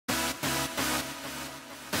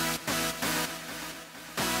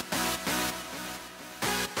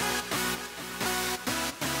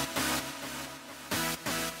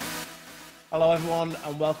Hello, everyone,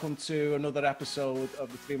 and welcome to another episode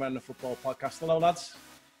of the Three Men of Football podcast. Hello, lads.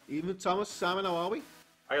 Evening, Thomas. Simon, how are we?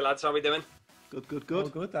 Hi, lads. How we doing? Good. All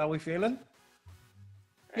good. How are we feeling?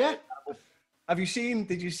 Yeah.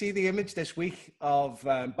 Did you see the image this week of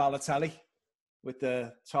Balotelli with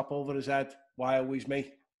the top over his head? Why always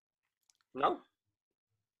me? No.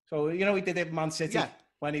 So, he did it in Man City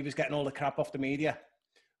when he was getting all the crap off the media.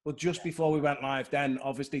 But just before we went live then,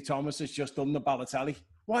 obviously Thomas has just done the Balotelli.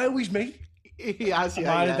 Why always me? He has,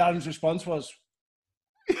 yeah. And Darren's response was...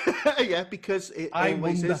 yeah, because it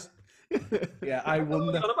always is. Yeah, I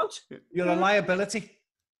wonder. What about? You're a liability.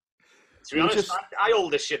 To be honest, I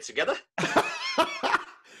hold this shit together.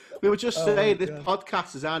 We were just saying this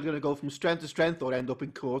podcast is either going to go from strength to strength or end up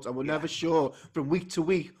in court, and we're never sure from week to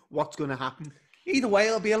week what's going to happen. Either way,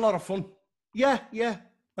 it'll be a lot of fun. Yeah.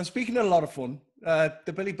 And speaking of a lot of fun,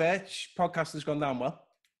 the Billy Birch podcast has gone down well.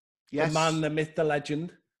 Yes. The man, the myth, the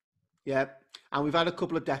legend. Yeah. And we've had a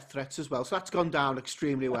couple of death threats as well, so that's gone down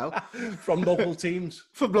extremely well. From local teams.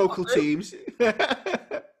 From local teams.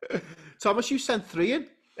 Thomas, you sent 3 in.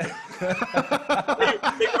 They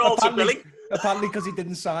were all to Billy. Apparently because he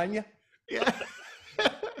didn't sign you. Yeah.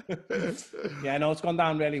 Yeah, no, it's gone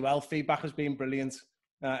down really well. Feedback has been brilliant.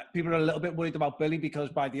 People are a little bit worried about Billy because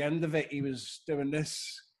by the end of it, he was doing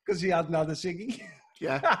this because he hadn't had a ciggy.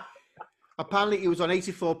 Yeah. Apparently he was on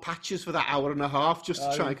 84 patches for that hour and a half just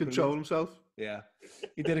to try and control himself. Yeah.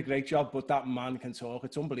 He did a great job, but that man can talk.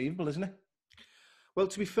 It's unbelievable, isn't it? Well,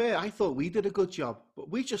 to be fair, I thought we did a good job,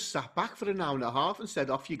 but we just sat back for an hour and a half and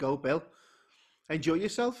said, off you go, Bill. Enjoy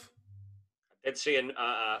yourself. I did see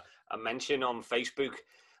a mention on Facebook.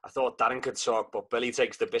 I thought Darren could talk, but Billy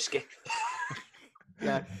takes the biscuit.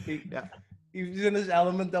 Yeah. He was in his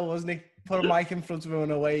element though, wasn't he? Put a mic in front of him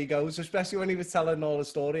and away he goes, especially when he was telling all the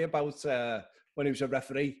story about when he was a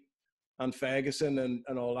referee and Ferguson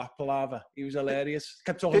and all that palaver. He was hilarious.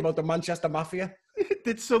 Kept talking about the Manchester Mafia.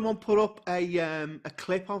 Did someone put up a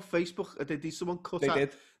clip on Facebook? Did someone cut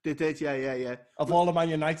out? They did, yeah. Of all the Man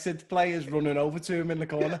United players running over to him in the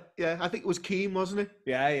corner. Yeah, I think it was Keane, wasn't it?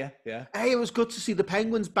 Yeah. Hey, it was good to see the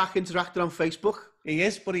Penguins back interacting on Facebook. He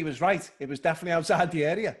is, but he was right. It was definitely outside the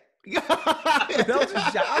area. How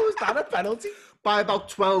was that a penalty? By about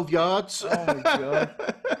 12 yards. Oh, my God.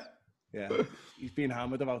 Yeah, he's been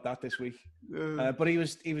hammered about that this week. But he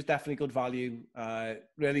was definitely good value.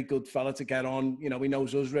 Really good fella to get on. He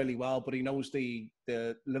knows us really well, but he knows the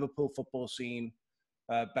Liverpool football scene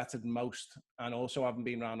better than most. And also having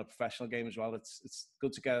been around a professional game as well, it's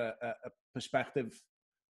good to get a perspective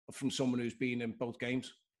from someone who's been in both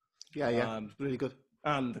games. Yeah, it's really good.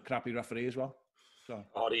 And the crappy referee as well. So.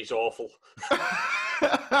 Oh, he's awful.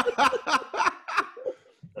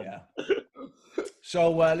 Yeah.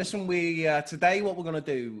 So, listen, today what we're going to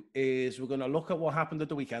do is we're going to look at what happened at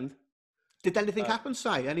the weekend. Did anything happen, Si?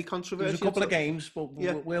 Any controversy? There's a couple of games, but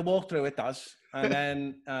we'll walk through it, Daz. And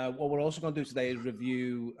then what we're also going to do today is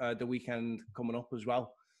review the weekend coming up as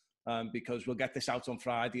well, because we'll get this out on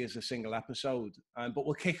Friday as a single episode. But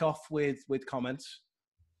we'll kick off with comments.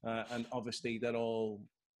 And obviously, they're all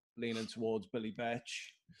leaning towards Billy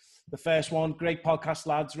Birch. The first one, great podcast,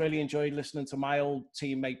 lads. Really enjoyed listening to my old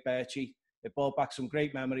teammate Birchie. It brought back some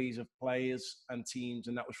great memories of players and teams,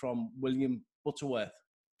 and that was from William Butterworth.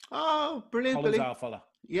 Oh, brilliant, Collins Billy. Our fella.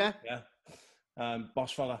 Yeah.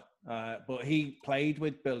 Boss fella. But he played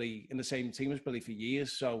with Billy in the same team as Billy for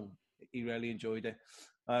years, so he really enjoyed it.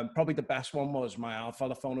 Probably the best one was my Al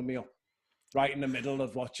fella phoning me up right in the middle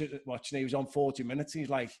of watching. He was on 40 minutes. He's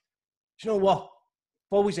like, do you know what?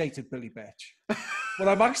 I've always hated Billy Birch, but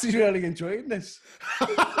I'm actually really enjoying this.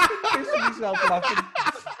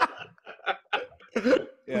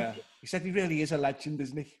 Yeah, he said he really is a legend,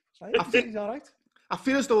 isn't he? Like, I think he's all right. I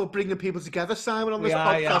feel as though we're bringing people together, Simon, on this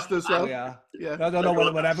podcast as well. Yeah. I don't know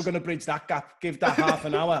whether we're ever going to bridge that gap. Give that half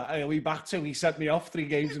an hour. Are we back to? He sent me off 3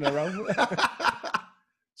 games in a row.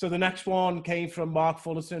 So the next one came from Mark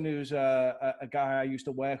Fullerton, who's a guy I used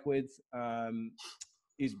to work with.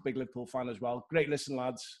 He's a big Liverpool fan as well. Great listen,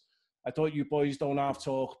 lads. I thought you boys don't half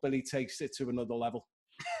talk. Billy takes it to another level.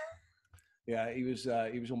 Yeah, he was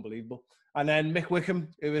unbelievable. And then Mick Wickham,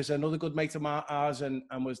 who is another good mate of ours and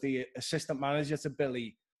was the assistant manager to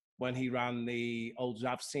Billy when he ran the old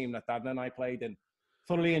Zavs team that Darren and I played in.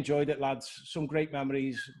 Thoroughly enjoyed it, lads. Some great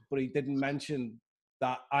memories, but he didn't mention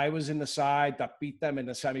that I was in the side that beat them in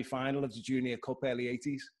the semi-final of the Junior Cup early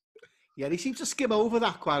 80s. Yeah, he seems to skim over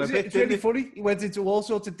that quite a bit. It's really funny. He went into all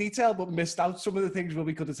sorts of detail, but missed out some of the things where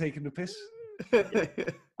we could have taken the piss.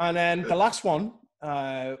 And then the last one,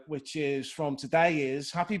 which is from today,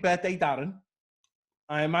 is Happy Birthday, Darren.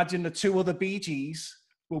 I imagine the 2 other Bee Gees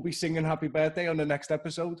will be singing Happy Birthday on the next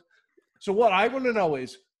episode. So what I want to know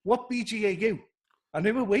is, what BG are you? And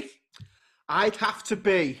who are we? I'd have to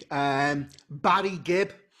be Barry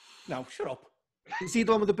Gibb. No, shut up. Is he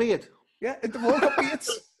the one with the beard? Yeah, the World Cup beards.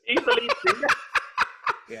 He's the lead singer.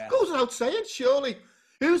 Yeah. Goes without saying, surely.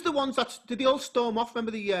 Who's the ones that did they all storm off?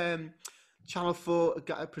 Remember the Channel 4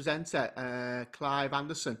 presenter, Clive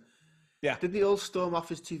Anderson? Yeah. Did they all storm off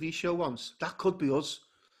his TV show once? That could be us.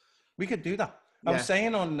 We could do that. I was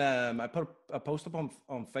saying I put a post up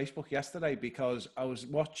on Facebook yesterday because I was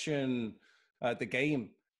watching the game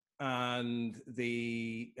and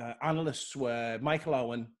the analysts were Michael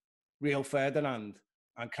Owen, Rio Ferdinand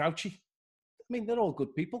and Crouchy. I mean, they're all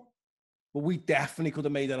good people, but we definitely could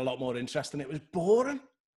have made it a lot more interesting. It was boring.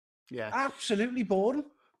 Yeah. Absolutely boring.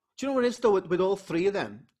 Do you know what it is, though, with all three of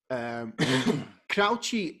them?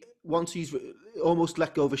 Crouchy, once he's almost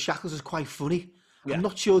let go of his shackles, is quite funny. Yeah. I'm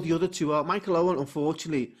not sure the other two are. Michael Owen,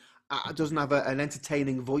 unfortunately, doesn't have an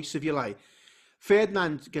entertaining voice, if you like.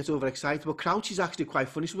 Ferdinand gets overexcited, but Crouchy's actually quite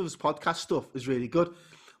funny. Some of his podcast stuff is really good.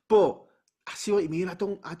 But I see what you mean. I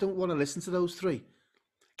don't want to listen to those three.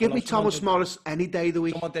 Give me Thomas Morris any day of the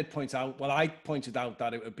week. Someone did point out, I pointed out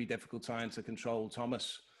that it would be difficult trying to control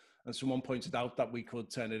Thomas. And someone pointed out that we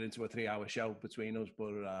could turn it into a 3-hour show between us.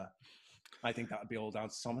 But I think that would be all down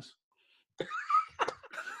to Thomas.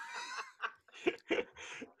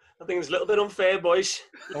 I think it's a little bit unfair, boys.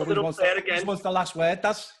 A little bit unfair again. This one's the last word,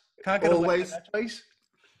 Daz. Can't get always. Away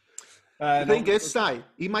the thing is, Si,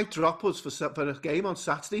 he might drop us for a game on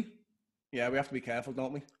Saturday. Yeah, we have to be careful,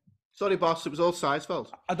 don't we? Sorry, boss. It was all Si's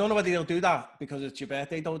fault. I don't know whether he'll do that because it's your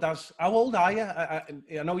birthday, though, Daz. How old are you? I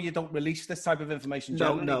know you don't release this type of information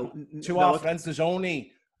generally. No. To our friends, there's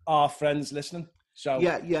only our friends listening. So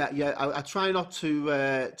Yeah. I try not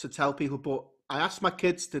to tell people, but I asked my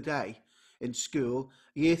kids today in school,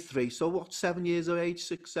 year 3, so what, 7 years of age,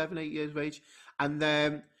 6, 7, 8 years of age, and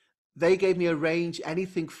they gave me a range,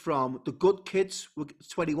 anything from the good kids were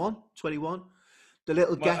 21, the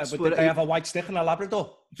little gets were... Did they have a white stick and a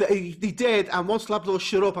Labrador? They did, and once Labrador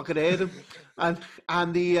shut up, I could hear them, and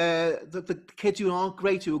the kids who aren't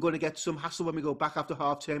great, who are going to get some hassle when we go back after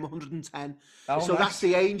half term, 110. So nice. That's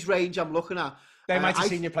the age range I'm looking at. They might have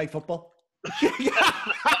seen you play football.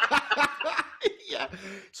 Yeah.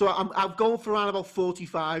 So I'm going for around about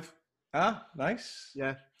 45. Ah, nice.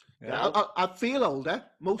 Yeah. I feel older,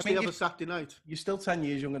 mostly on a Saturday night. You're still 10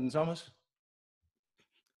 years younger than Thomas.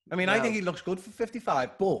 I mean, I think he looks good for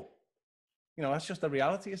 55, but, you know, that's just the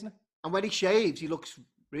reality, isn't it? And when he shaves, he looks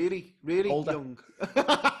really, really older. Young.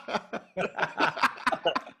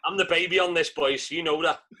 I'm the baby on this, boys. You know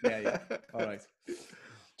that. Yeah. All right.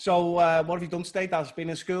 So, what have you done today, Daz? Been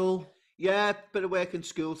in school? Yeah, bit of work in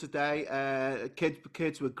school today.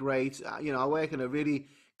 Kids were great. You know, I work in a really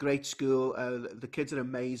great school. The kids are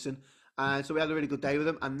amazing. So we had a really good day with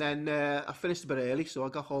them. And then I finished a bit early, so I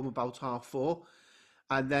got home about 4:30.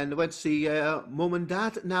 And then I went to see Mum and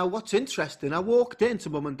Dad. Now, what's interesting, I walked into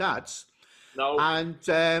Mum and Dad's. No. And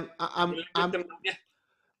I'm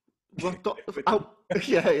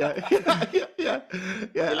yeah.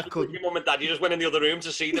 I couldn't. Your mum and dad, you just went in the other room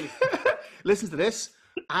to see them. Listen to this.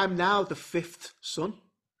 I'm now the 5th son.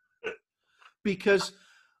 Because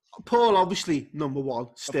Paul, obviously, number 1,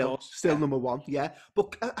 still number 1, yeah.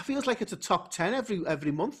 But it feels like it's a top 10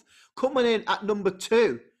 every month. Coming in at number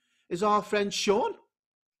 2 is our friend Sean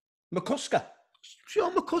McCusker.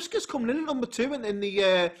 Sean McCusker's coming in at number 2 in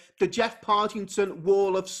the Jeff Partington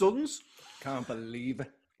Wall of Sons. Can't believe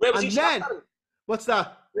it. Where was he sat? What's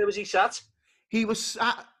that? Where was he sat? He was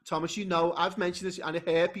sat, Thomas, you know, I've mentioned this, and I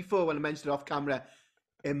heard before when I mentioned it off camera,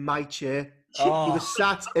 in my chair. Oh. He was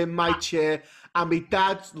sat in my chair, and my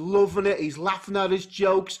dad's loving it. He's laughing at his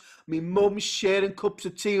jokes. My mum's sharing cups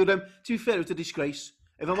of tea with him. To be fair, it was a disgrace.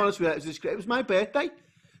 If I'm honest with you, it was a disgrace. It was my birthday.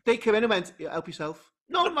 They came in and went, help yourself.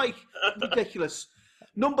 No, Mike, ridiculous.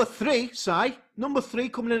 Number 3, Si. Number 3,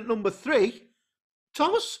 coming in at number 3,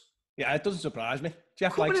 Thomas. Yeah, it doesn't surprise me.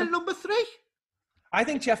 Jeff coming likes in him. At number 3. I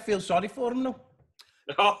think Jeff feels sorry for him, though.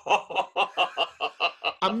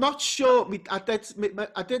 I'm not sure.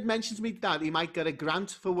 I did mention to me dad he might get a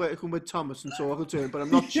grant for working with Thomas and talking to him, but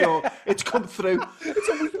I'm not sure it's come through. It's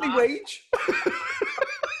a weekly wage.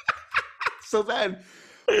 So then,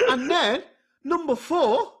 number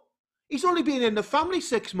 4, he's only been in the family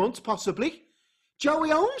 6 months, possibly.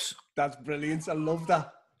 Joey Holmes. That's brilliant. I love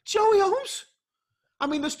that. Joey Holmes. I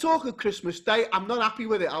mean, there's talk of Christmas Day. I'm not happy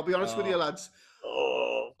with it, I'll be honest with you, lads.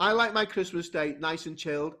 I like my Christmas Day nice and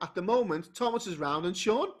chilled. At the moment, Thomas is round and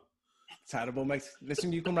Sean. Terrible, mate.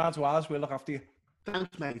 Listen, you come round to ours, we'll look after you.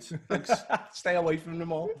 Thanks, mate. Thanks. Stay away from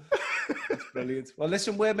them all. That's brilliant. Well,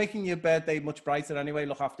 listen, we're making your birthday much brighter anyway.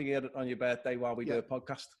 Look after you on your birthday while we do a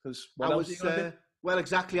podcast. Because what else are you going to do? Well,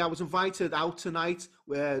 exactly. I was invited out tonight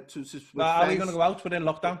with how are you going to go out? We're in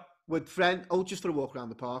lockdown. With friends. Oh, just for a walk around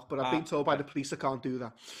the park. But I've been told by the police I can't do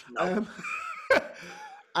that. No.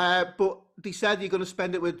 But they said you're going to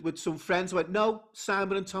spend it with some friends. I went, no,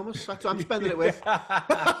 Simon and Thomas. That's who I'm spending it with.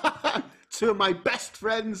 Two of my best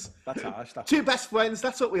friends. That's harsh. Two best friends.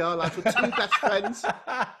 That's what we are, lads. We're two best friends.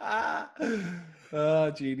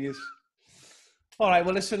 Oh, genius. All right.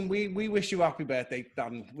 Well, listen, we wish you a happy birthday,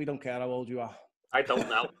 Dan. We don't care how old you are. I don't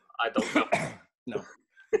know. No.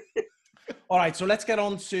 All right. So let's get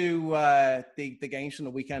on to the games from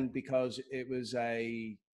the weekend, because it was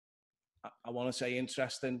I want to say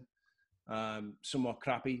interesting, somewhat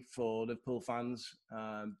crappy for Liverpool fans,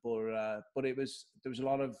 but there was a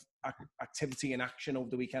lot of activity and action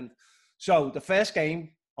over the weekend. So the first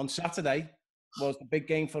game on Saturday was the big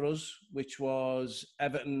game for us, which was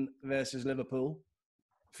Everton versus Liverpool.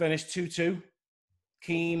 Finished 2-2.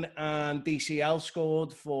 Keane and DCL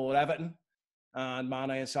scored for Everton, and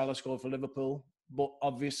Mane and Salah scored for Liverpool. But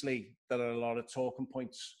obviously, there are a lot of talking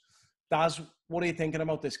points. Daz, what are you thinking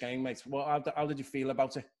about this game, mate? How did you feel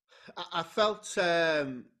about it? I felt,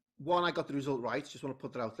 one, I got the result right. Just want to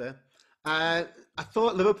put that out there. I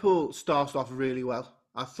thought Liverpool started off really well.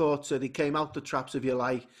 I thought they came out the traps, if you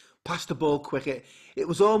like, passed the ball quick. It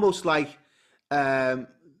was almost like them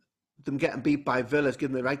getting beat by Villa,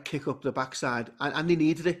 giving the right kick up the backside, and they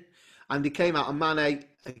needed it. And they came out, and Mane,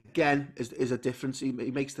 again, is a difference. He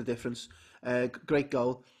makes the difference. Great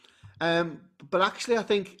goal. But actually, I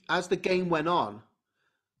think as the game went on,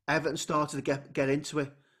 Everton started to get into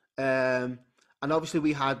it. And obviously,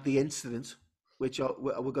 we had the incident, which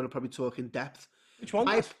we're going to probably talk in depth. Which one?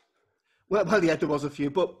 Well, yeah, there was a few.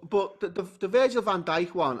 But the Virgil van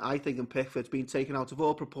Dijk one, I think, in Pickford's been taken out of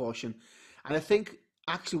all proportion. And I think,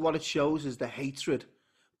 actually, what it shows is the hatred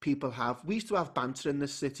people have. We used to have banter in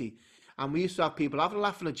this city, and we used to have people having a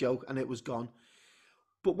laugh and a joke, and it was gone.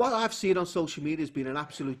 But what I've seen on social media has been an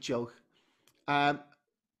absolute joke.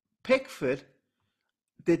 Pickford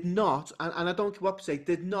did not, and I don't know what to say,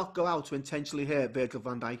 did not go out to intentionally hurt Virgil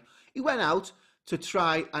van Dijk. He went out to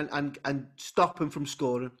try and stop him from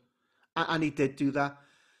scoring, and he did do that.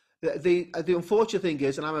 The unfortunate thing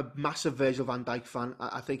is, and I'm a massive Virgil van Dijk fan,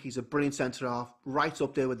 I think he's a brilliant centre-half, right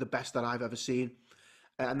up there with the best that I've ever seen,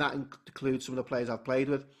 and that includes some of the players I've played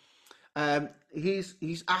with.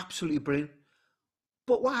 He's absolutely brilliant.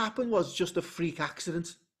 But what happened was just a freak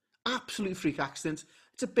accident. Absolute freak accident.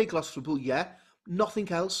 It's a big loss for Liverpool, yeah.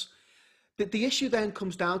 Nothing else. The issue then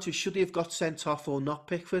comes down to, should he have got sent off or not,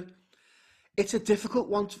 Pickford? It's a difficult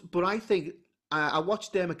one, but I think... I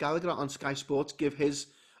watched Darren Gallagher on Sky Sports give his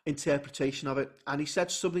interpretation of it, and he said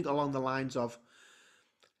something along the lines of,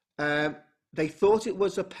 they thought it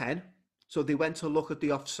was a pen, so they went to look at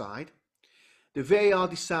the offside. The VAR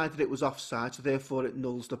decided it was offside, so therefore it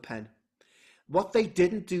nulls the pen. What they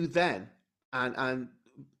didn't do then, and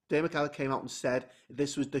Darren Gallagher came out and said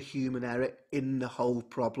this was the human error in the whole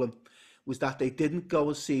problem, was that they didn't go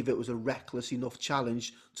and see if it was a reckless enough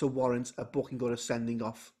challenge to warrant a booking or a sending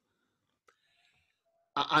off.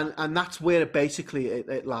 And that's where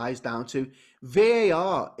it lies down to.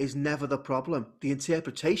 VAR is never the problem. The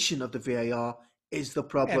interpretation of the VAR is the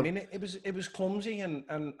problem. Yeah, I mean, it was clumsy, and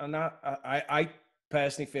I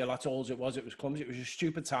personally feel that's all it was. It was clumsy. It was a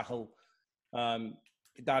stupid tackle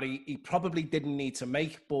that he probably didn't need to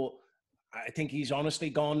make, but I think he's honestly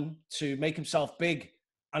gone to make himself big,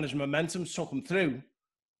 and his momentum took him through.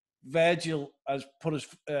 Virgil has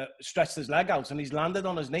stretched his leg out, and he's landed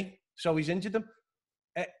on his knee, so he's injured him.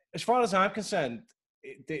 As far as I'm concerned,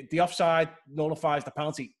 the offside nullifies the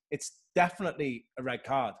penalty. It's definitely a red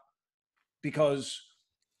card, because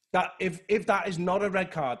that if that is not a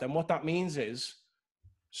red card, then what that means is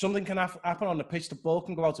something can happen on the pitch. The ball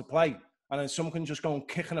can go out to play, and then someone can just go and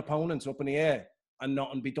kick an opponent up in the air and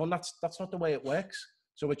nothing be done. That's not the way it works.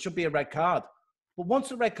 So it should be a red card. But once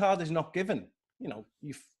the red card is not given, you're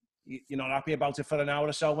not happy about it for an hour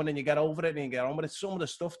or so, and then you get over it and you get on with it. Some of the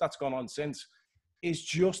stuff that's gone on since is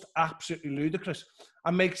just absolutely ludicrous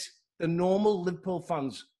and makes the normal Liverpool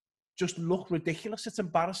fans just look ridiculous. It's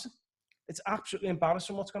embarrassing. It's absolutely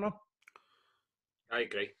embarrassing what's going on. I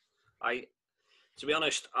agree. To be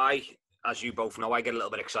honest, as you both know, I get a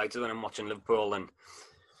little bit excited when I'm watching Liverpool and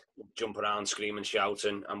jump around, scream and shout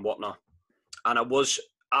and whatnot. And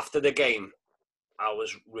after the game, I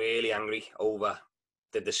was really angry over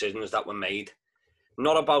the decisions that were made.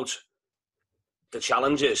 Not about the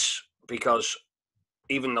challenges, because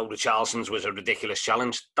even though the Charleston's was a ridiculous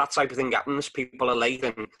challenge, that type of thing happens. People are late,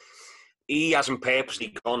 and he hasn't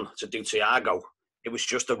purposely gone to do Thiago. It was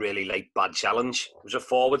just a really late bad challenge. It was a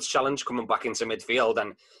forwards challenge coming back into midfield,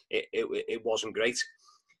 and it wasn't great.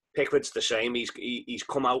 Pickford's the same. He's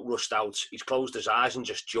come out rushed out. He's closed his eyes and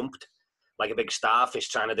just jumped like a big starfish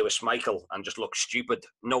trying to do a Schmeichel and just looked stupid,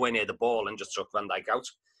 nowhere near the ball, and just took Van Dijk out.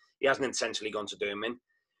 He hasn't intentionally gone to do him in.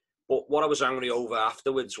 But what I was angry over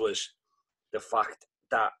afterwards was the fact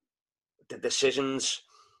that the decisions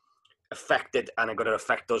affected and are going to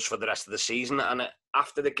affect us for the rest of the season. And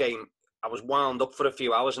after the game, I was wound up for a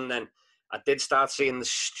few hours, and then I did start seeing the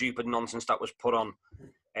stupid nonsense that was put on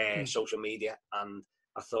social media, and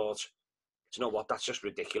I thought, do you know what, that's just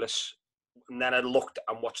ridiculous. And then I looked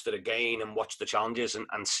and watched it again and watched the challenges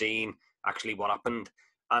and seen actually what happened.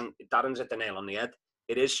 And Darren's hit the nail on the head.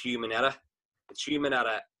 It is human error. It's human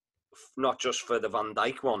error, not just for the Van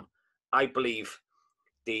Dijk one. I believe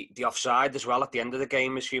the offside as well at the end of the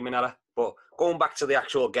game is human error. But going back to the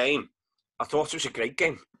actual game, I thought it was a great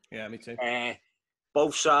game. Yeah, me too.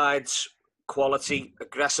 Both sides, quality,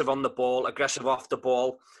 aggressive on the ball, aggressive off the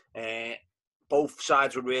ball. Both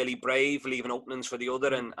sides were really brave, leaving openings for the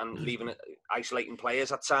other and isolating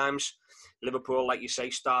players at times. Liverpool, like you say,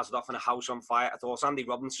 started off in a house on fire. I thought Andy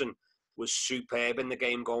Robinson was superb in the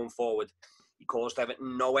game going forward. He caused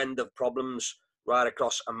Everton no end of problems right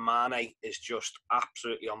across, and Mane is just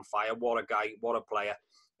absolutely on fire. What a guy, what a player.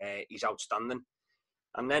 He's outstanding.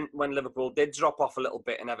 And then when Liverpool did drop off a little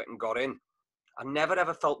bit and Everton got in, I never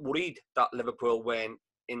ever felt worried that Liverpool weren't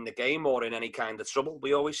in the game or in any kind of trouble.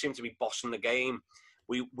 We always seemed to be bossing the game.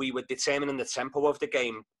 We were determining the tempo of the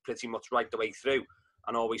game pretty much right the way through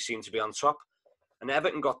and always seemed to be on top. And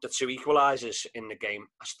Everton got the 2 equalisers in the game.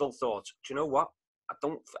 I still thought, do you know what? I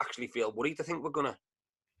don't actually feel worried. I think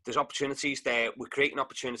there's opportunities there. We're creating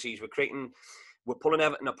opportunities. We're pulling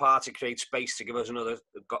Everton apart to create space to give us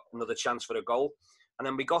another chance for a goal. And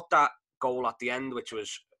then we got that goal at the end, which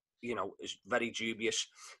was, is very dubious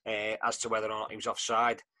as to whether or not he was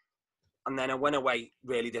offside. And then I went away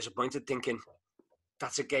really disappointed, thinking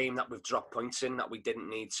that's a game that we've dropped points in that we didn't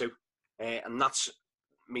need to. And that's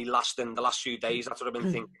me the last few days. That's what I've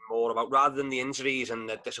been thinking more about, rather than the injuries and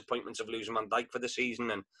the disappointments of losing Van Dijk for the season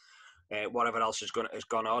and whatever else has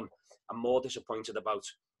gone on. I'm more disappointed about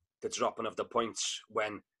the dropping of the points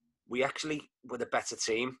when we actually were the better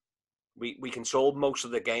team. We controlled most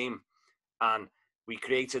of the game and we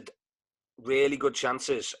created really good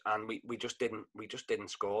chances, and we just didn't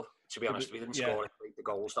score. To be honest, we didn't score the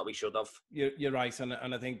goals that we should have. You're right, and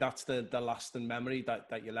I think that's the lasting memory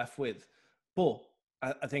that you're left with. But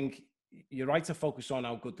I think you're right to focus on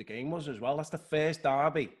how good the game was as well. That's the first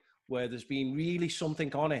derby where there's been really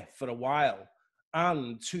something on it for a while,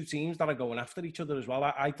 and 2 teams that are going after each other as well.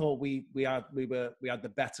 I thought we had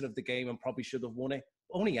the better of the game and probably should have won it.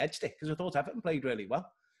 Only edged it because I thought Everton played really well.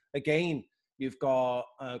 Again, you've got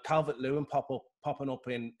Calvert-Lewin popping up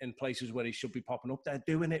in places where he should be popping up. They're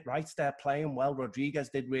doing it right. They're playing well. Rodriguez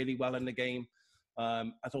did really well in the game.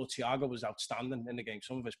 I thought Thiago was outstanding in the game.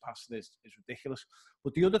 Some of his passing is ridiculous.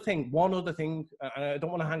 But one other thing, and I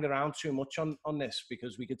don't want to hang around too much on this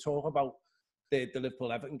because we could talk about the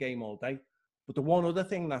Liverpool-Everton game all day. But the one other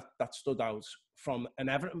thing that stood out from an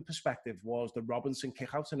Everton perspective was the Robinson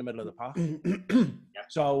kick-out in the middle of the park.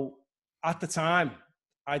 So at the time,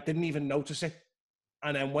 I didn't even notice it.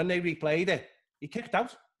 And then when they replayed it, he kicked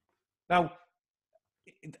out. Now,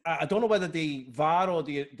 I don't know whether the VAR or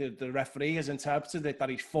the referee has interpreted it that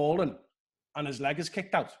he's fallen and his leg is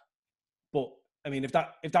kicked out. But, I mean, if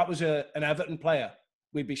that was an Everton player,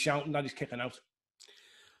 we'd be shouting that he's kicking out.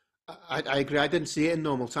 I agree. I didn't see it in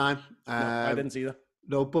normal time. No, I didn't either.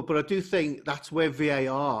 No, but I do think that's where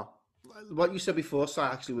VAR, what you said before, Si,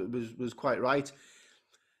 actually was quite right.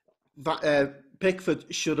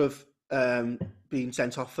 Pickford should have been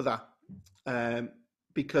sent off for that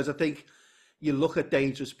because I think you look at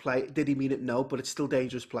dangerous play. Did he mean it? No, but it's still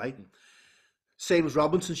dangerous play. Same as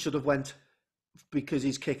Robinson should have went because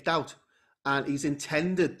he's kicked out and he's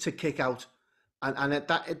intended to kick out. And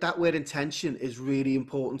that word intention is really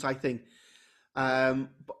important, I think.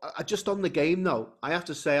 But just on the game, though, I have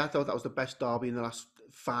to say I thought that was the best derby in the last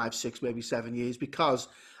 5, 6, maybe 7 years because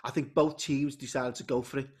I think both teams decided to go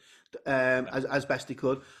for it as best they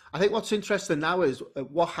could. I think what's interesting now is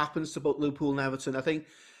what happens to both Liverpool and Everton. I think,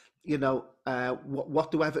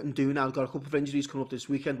 what do Everton do now? They've got a couple of injuries coming up this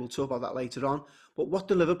weekend. We'll talk about that later on. But what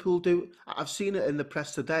do Liverpool do? I've seen it in the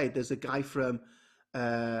press today. There's a guy from...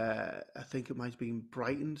 I think it might have been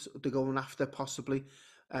Brighton they're going after possibly,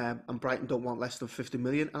 and Brighton don't want less than 50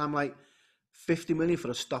 million, and I'm like, 50 million for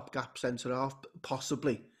a stopgap centre half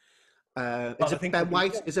possibly. Is it Ben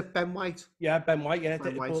White? Is it Ben White? Yeah, Ben White. Yeah,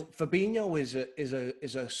 Ben White. But Fabinho is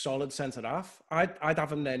a solid centre half. I'd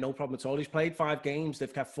have him there, no problem at all. He's played 5 games.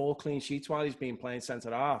 They've kept 4 clean sheets while he's been playing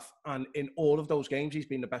centre half, and in all of those games, he's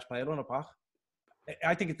been the best player on the park.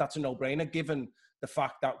 I think that's a no-brainer, given the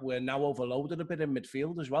fact that we're now overloaded a bit in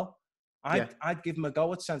midfield as well. I'd give him a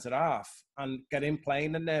go at centre half and get him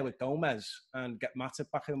playing in there with Gomez and get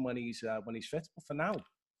Matip back in when he's fit. But for now,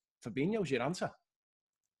 Fabinho's your answer.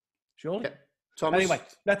 Surely. Yeah. Thomas. Anyway,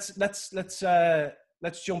 let's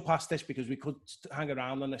jump past this because we could hang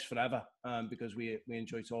around on this forever because we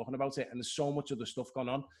enjoy talking about it, and there's so much other stuff going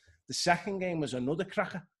on. The second game was another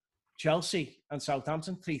cracker. Chelsea and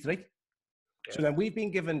Southampton 3-3. Yeah. So then we've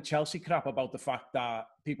been giving Chelsea crap about the fact that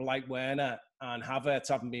people like Werner and Havertz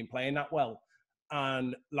haven't been playing that well.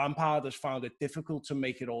 And Lampard has found it difficult to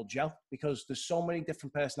make it all gel because there's so many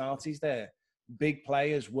different personalities there. Big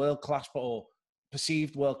players, world-class or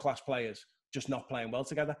perceived world-class players, just not playing well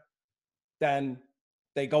together. Then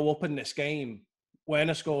they go up in this game.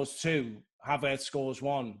 Werner scores 2, Havertz scores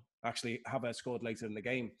 1. Actually, Havertz scored later in the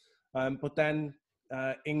game. But then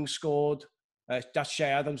Ings scored. Shea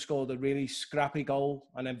Adams scored a really scrappy goal,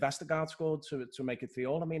 and then Vestergaard scored to make it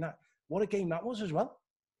 3-3. I mean, what a game that was as well.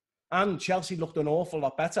 And Chelsea looked an awful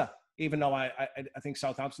lot better, even though I think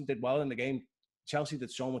Southampton did well in the game. Chelsea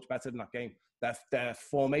did so much better in that game. Their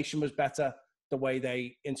formation was better. The way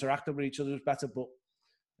they interacted with each other was better. But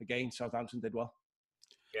again, Southampton did well.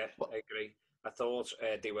 Yeah, I agree. I thought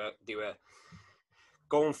they were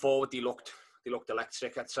going forward. They looked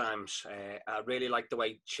electric at times. I really liked the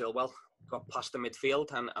way Chilwell got past the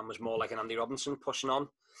midfield and was more like an Andy Robinson pushing on.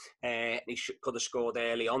 He could have scored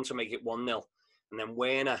early on to make it 1-0. And then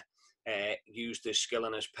Werner used his skill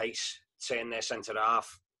and his pace, turned their centre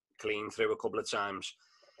half clean through a couple of times.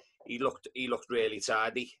 He looked really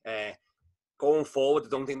tidy. Going forward, I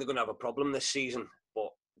don't think they're going to have a problem this season, but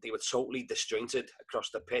they were totally disjointed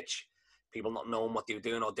across the pitch. People not knowing what they were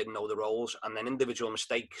doing or didn't know the roles. And then individual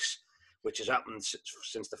mistakes, which has happened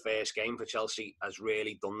since the first game for Chelsea, has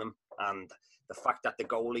really done them. And the fact that the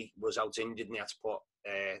goalie was out injured and he had to put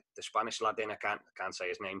the Spanish lad in, I can't say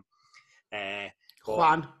his name.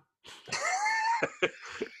 Juan.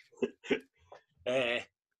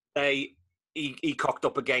 He cocked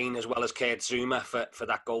up again, as well as Kurt Zuma for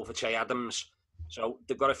that goal for Che Adams. So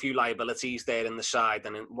they've got a few liabilities there in the side,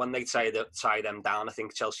 and when they tie them down, I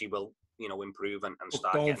think Chelsea will, improve and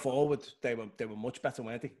start going forward. They were much better,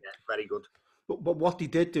 weren't they? Yeah, very good. But what they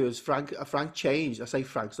did do is Frank changed. I say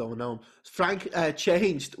Frank, so I know him. Frank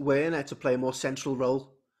changed Werner to play a more central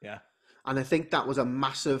role. Yeah, and I think that was had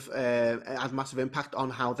massive impact on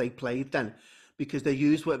how they played then, because they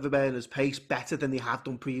used Werner's pace better than they had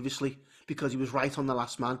done previously, because he was right on the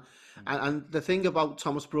last man. And the thing about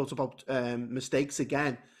Thomas brought about mistakes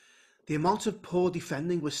again, the amount of poor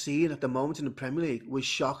defending we're seeing at the moment in the Premier League was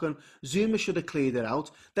shocking. Zuma should have cleared it out.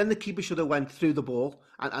 Then the keeper should have went through the ball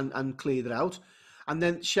and cleared it out. And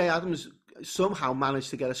then Shea Adams somehow managed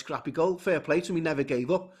to get a scrappy goal. Fair play to him, he never gave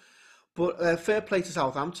up. But fair play to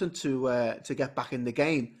Southampton to get back in the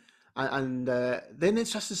game. And they're an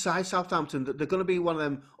interesting side, Southampton. They're going to be one of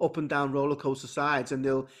them up and down roller coaster sides, and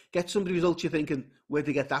they'll get some results you're thinking, where'd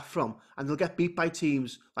they get that from? And they'll get beat by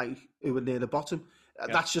teams like who were near the bottom.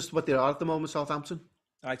 Yeah. That's just what they are at the moment, Southampton.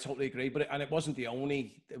 I totally agree, but it wasn't the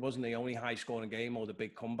only high scoring game or the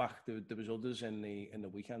big comeback. There was others in the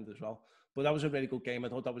weekend as well. But that was a really good game. I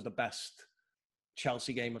thought that was the best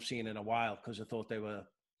Chelsea game I've seen in a while, because I thought they were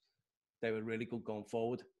really good going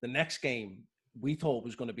forward. The next game we thought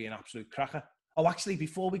was going to be an absolute cracker. Oh, actually,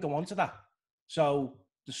 before we go on to that, so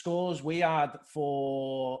the scores we had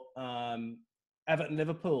for Everton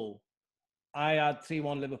Liverpool, I had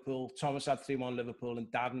 3-1 Liverpool, Thomas had 3-1 Liverpool, and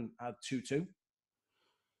Darren had 2-2.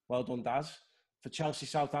 Well done, Daz. For Chelsea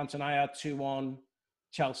Southampton, I had 2-1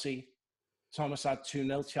 Chelsea, Thomas had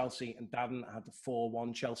 2-0 Chelsea, and Darren had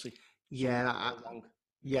 4-1 Chelsea. Yeah,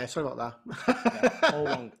 sorry about that. Yeah, all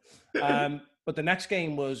wrong. But the next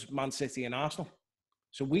game was Man City and Arsenal.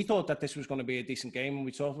 So we thought that this was going to be a decent game, and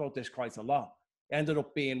we talked about this quite a lot. It ended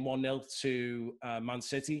up being 1-0 to Man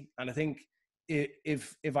City. And I think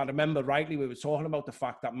if I remember rightly, we were talking about the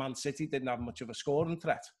fact that Man City didn't have much of a scoring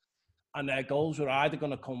threat. And their goals were either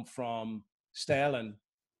going to come from Sterling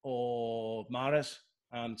or Mahrez,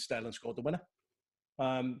 and Sterling scored the winner.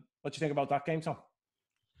 What do you think about that game, Tom?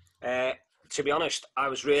 To be honest, I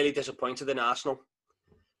was really disappointed in Arsenal.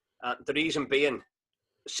 The reason being,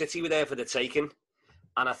 City were there for the taking,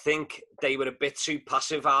 and I think they were a bit too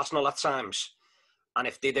passive, Arsenal, at times. And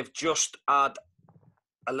if they'd have just had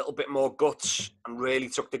a little bit more guts and really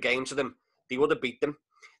took the game to them, they would have beat them.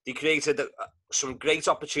 they created some great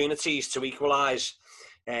opportunities to equalise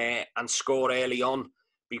and score early on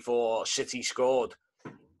before City scored.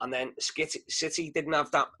 And then City didn't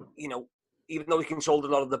have that, even though he controlled a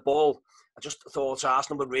lot of the ball, I just thought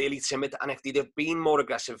Arsenal were really timid. And if they'd have been more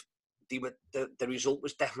aggressive, the result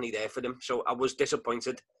was definitely there for them. So I was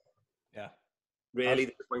disappointed. Yeah. Really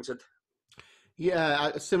disappointed. Yeah,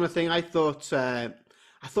 a similar thing. I thought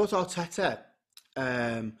Arteta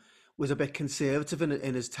was a bit conservative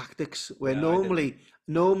in his tactics, where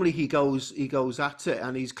normally he goes at it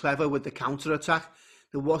and he's clever with the counter attack.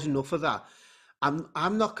 There was enough of that.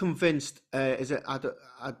 I'm not convinced. Is it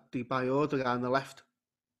Adebayor, the guy on the left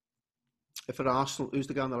for Arsenal? Who's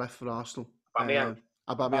the guy on the left for Arsenal?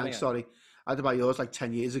 Aubameyang. Sorry, Adebayor's like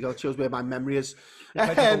 10 years ago. It shows where my memory is.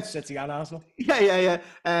 Both City and Arsenal. Yeah.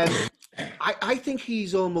 I think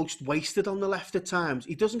he's almost wasted on the left at times.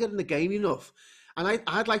 He doesn't get in the game enough, and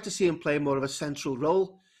I'd like to see him play more of a central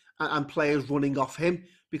role and players running off him,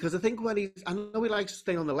 because I think I know he likes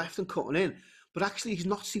staying on the left and cutting in, but actually he's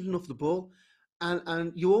not seen enough of the ball.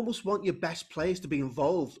 And you almost want your best players to be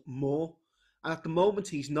involved more. And at the moment,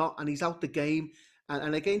 he's not, and he's out the game.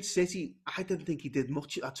 And against City, I didn't think he did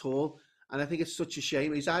much at all. And I think it's such a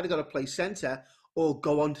shame. He's either got to play centre or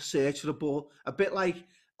go on to search for the ball. A bit like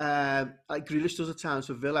Grealish does at times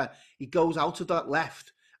for Villa. He goes out of that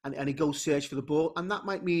left and he goes search for the ball. And that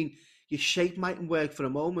might mean your shape mightn't work for a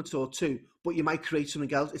moment or two, but you might create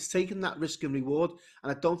something else. It's taking that risk and reward.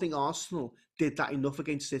 And I don't think Arsenal did that enough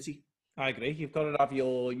against City. I agree. You've got to have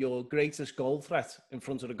your greatest goal threat in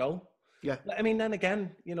front of the goal. Yeah. I mean, then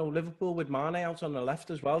again, Liverpool with Mane out on the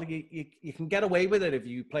left as well. You can get away with it if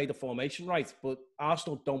you play the formation right, but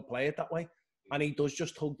Arsenal don't play it that way. And he does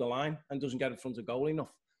just hug the line and doesn't get in front of goal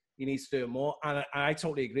enough. He needs to do it more. And I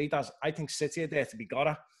totally agree, Daz. I think City are there to be got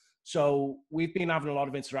at. So we've been having a lot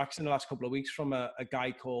of interaction in the last couple of weeks from a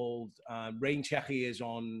guy called Rain Checky is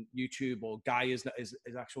on YouTube, or Guy is his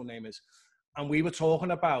actual name is. And we were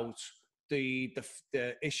talking about the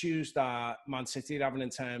issues that Man City are having in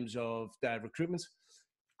terms of their recruitment.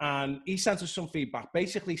 And he sent us some feedback,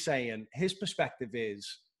 basically saying his perspective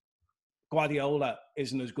is Guardiola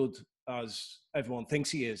isn't as good as everyone thinks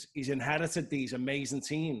he is. He's inherited these amazing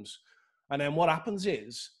teams. And then what happens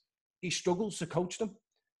is he struggles to coach them.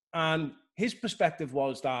 And his perspective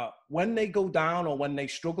was that when they go down or when they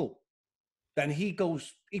struggle, then he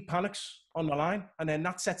panics on the line, and then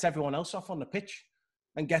that sets everyone else off on the pitch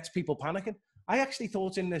and gets people panicking. I actually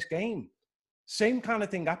thought in this game, same kind of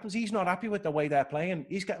thing happens. He's not happy with the way they're playing.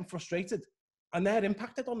 He's getting frustrated, and they're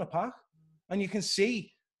impacted on the park. And you can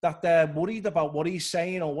see that they're worried about what he's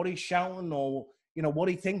saying or what he's shouting or, what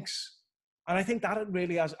he thinks. And I think that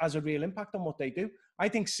really has a real impact on what they do. I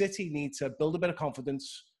think City need to build a bit of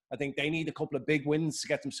confidence. I think they need a couple of big wins to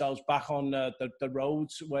get themselves back on the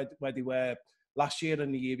roads where they were last year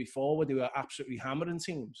and the year before, where they were absolutely hammering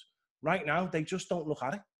teams. Right now, they just don't look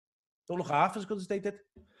at it. Don't look half as good as they did.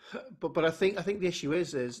 But I think the issue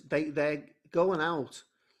is they're going out,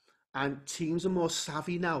 and teams are more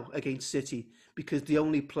savvy now against City because they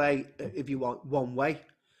only play, if you want, one way.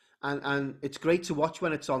 And it's great to watch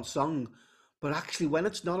when it's on song, but actually when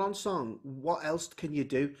it's not on song, what else can you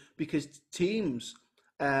do? Because teams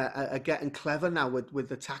are getting clever now with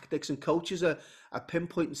the tactics, and coaches are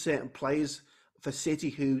pinpointing certain players for City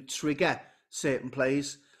who trigger certain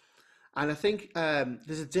plays. And I think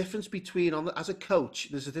there's a difference between, as a coach,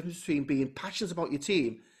 there's a difference between being passionate about your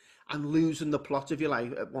team and losing the plot, if you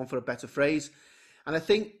like, one for a better phrase. And I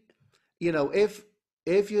think, if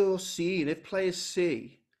players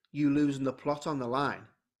see you losing the plot on the line,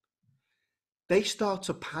 they start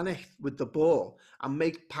to panic with the ball and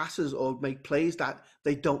make passes or make plays that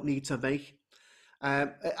they don't need to make.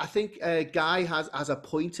 I think Guy has a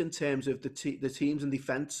point in terms of the teams and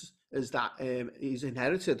defence is that he's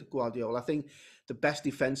inherited Guardiola. I think the best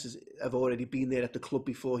defences have already been there at the club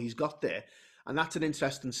before he's got there. And that's an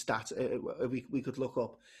interesting stat we could look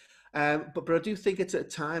up. But I do think it's a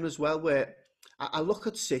time as well where I look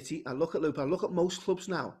at City, I look at Liverpool, I look at most clubs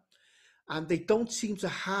now, and they don't seem to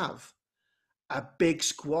have a big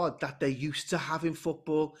squad that they used to have in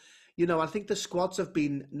football. I think the squads have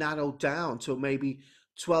been narrowed down to maybe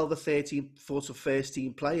 12 or 13 first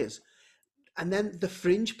team players. And then the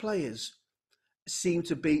fringe players seem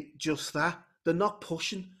to be just that. They're not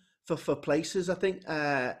pushing for places. I think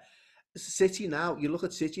City now, you look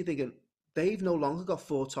at City thinking, they've no longer got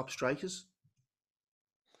 4 top strikers.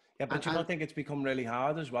 Yeah, but you don't think it's become really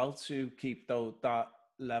hard as well to keep that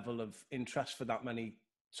level of interest for that many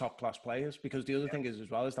top class players? Because the other thing is as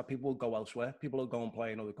well is that people will go elsewhere. People will go and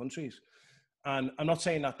play in other countries. And I'm not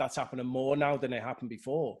saying that that's happening more now than it happened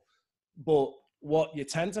before, but what you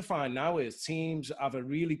tend to find now is teams have a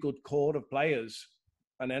really good core of players.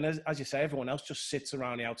 And then, as you say, everyone else just sits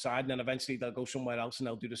around the outside, and then eventually they'll go somewhere else and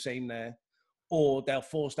they'll do the same there. Or they'll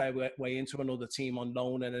force their way into another team on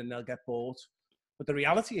loan and then they'll get bought. But the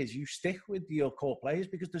reality is you stick with your core players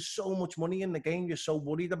because there's so much money in the game. You're so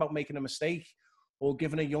worried about making a mistake or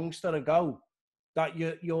giving a youngster a go that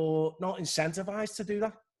you're not incentivized to do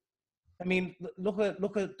that. I mean, look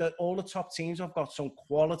at all the top teams have got some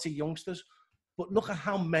quality youngsters, but look at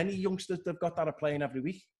how many youngsters they've got that are playing every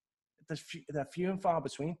week. They're few and far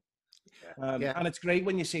between. And it's great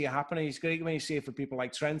when you see it happening. It's great when you see it for people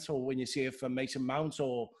like Trent or when you see it for Mason Mount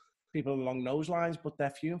or people along those lines, but they're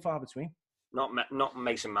few and far between. Not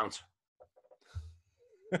Mason Mount.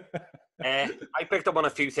 I picked up on a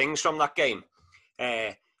few things from that game.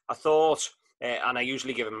 I thought, and I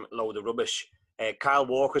usually give him a load of rubbish, Kyle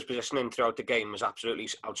Walker's positioning throughout the game was absolutely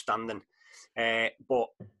outstanding. But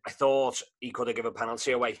I thought he could have given a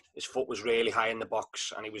penalty away. His foot was really high in the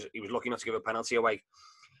box and he was lucky not to give a penalty away.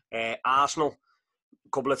 Arsenal, a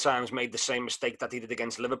couple of times, made the same mistake that he did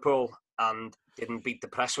against Liverpool and didn't beat the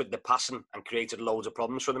press with the passing and created loads of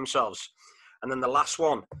problems for themselves. And then the last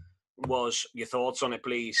one was, your thoughts on it,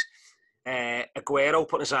 please. Aguero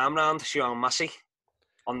putting his arm around Sean Massey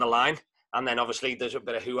on the line. And then obviously there's a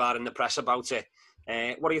bit of hoo-ha in the press about it.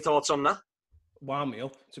 What are your thoughts on that? Wound me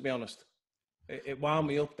up, to be honest. It wound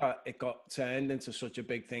me up that it got turned into such a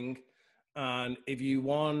big thing. And if you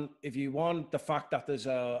want the fact that there's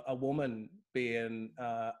a woman being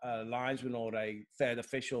a linesman or a third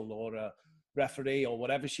official or a referee or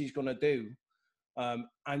whatever she's going to do,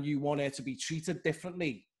 and you want her to be treated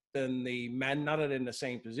differently than the men that are in the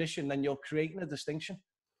same position, then you're creating a distinction.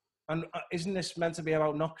 And isn't this meant to be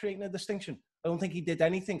about not creating a distinction? I don't think he did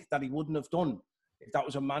anything that he wouldn't have done if that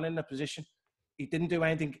was a man in the position. He didn't do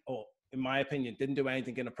anything, or in my opinion, didn't do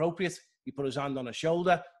anything inappropriate. He put his hand on her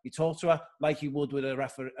shoulder. He talked to her like he would with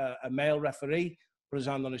a male referee. Put his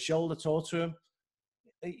hand on his shoulder, talked to him.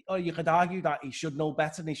 Or you could argue that he should know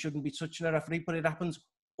better and he shouldn't be touching a referee, but it happens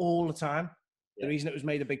all the time. Yeah. The reason it was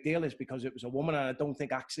made a big deal is because it was a woman, and I don't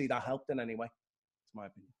think actually that helped in any way. That's my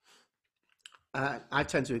opinion. I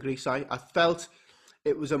tend to agree, Si. I felt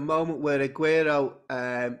it was a moment where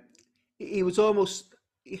Aguero, he was almost,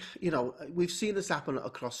 we've seen this happen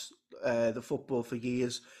across the football for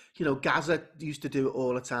years. Gaza used to do it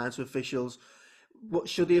all the time to officials. What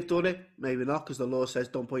should he have done it? Maybe not, because the law says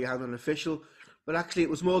don't put your hand on an official. But actually, it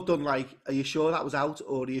was more done like, are you sure that was out?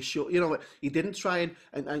 Or are you sure? He didn't try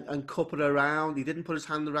and cup it around. He didn't put his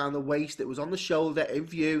hand around the waist. It was on the shoulder, in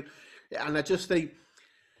view. And I just think,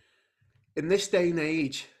 in this day and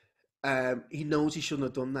age, he knows he shouldn't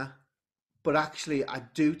have done that. But actually, I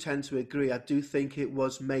do tend to agree. I do think it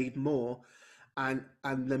was made more. And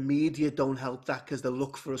the media don't help that because they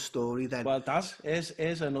look for a story then. Well, Daz,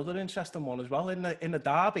 is another interesting one as well. In the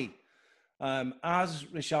derby, as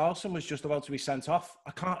Richarlison was just about to be sent off,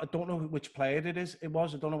 I don't know which player it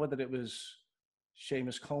was. I don't know whether it was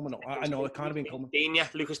Seamus Coleman. I know it can't have been Coleman.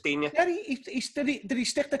 Lucas Digne. Yeah, did he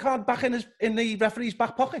stick the card back in the referee's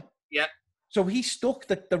back pocket? Yeah. So he stuck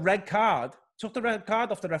the red card, took the red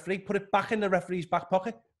card off the referee, put it back in the referee's back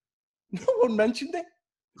pocket. No one mentioned it.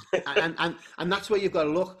 and that's where you've got to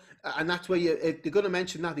look, and that's where if they're going to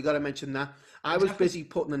mention that, they've got to mention that. I was busy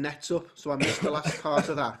putting the nets up, so I missed the last part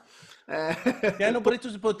of that. Yeah, no, but it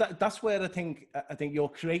does. But that's where I think you're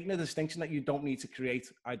creating a distinction that you don't need to create.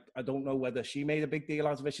 I don't know whether she made a big deal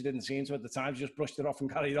out of it. She didn't seem to at the time. She just brushed it off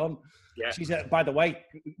and carried on. Yeah. She's by the way,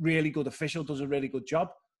 really good official, does a really good job.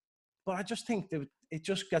 But I just think that it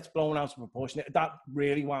just gets blown out of proportion. That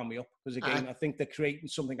really wound me up because again, I think they're creating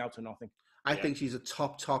something out of nothing. I think she's a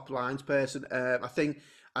top lines person. I think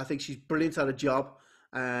she's brilliant at her job,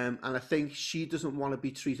 and I think she doesn't want to be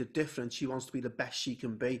treated different. She wants to be the best she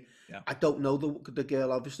can be. Yeah. I don't know the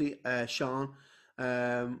girl, obviously, Sean,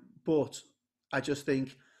 but I just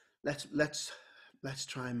think let's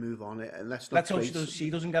try and move on it, and let's not. Let's hope she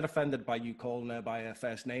doesn't get offended by you calling her by her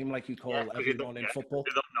first name like you call everyone in football.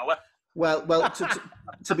 You don't know her. Well,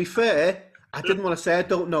 to be fair, I didn't want to say I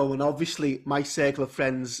don't know, and obviously my circle of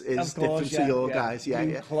friends is different to your guys.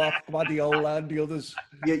 Yeah. Klopp, Guardiola, and the others.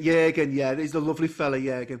 Yeah, Jürgen, yeah, he's the lovely fella,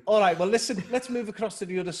 Jürgen. All right, well, listen, let's move across to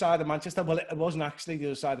the other side of Manchester. Well, it wasn't actually the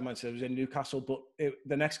other side of Manchester, it was in Newcastle, but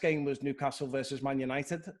the next game was Newcastle versus Man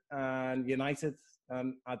United, and United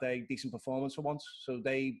had a decent performance for once, so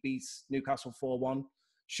they beat Newcastle 4-1.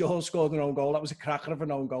 Shaw scored an own goal. That was a cracker of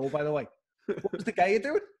an own goal, by the way. What was the guy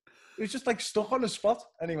doing? He was just like stuck on the spot.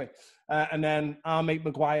 Anyway, and then our mate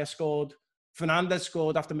Maguire scored. Fernandes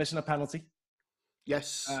scored after missing a penalty.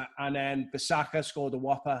 Yes. And then Bissaka scored a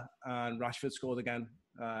whopper and Rashford scored again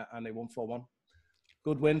and they won 4-1.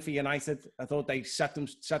 Good win for United. I thought they set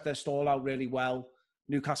their stall out really well.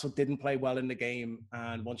 Newcastle didn't play well in the game,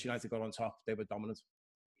 and once United got on top, they were dominant.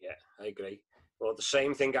 Yeah, I agree. Well, the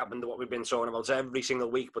same thing happened to what we've been talking about every single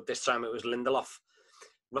week, but this time it was Lindelof.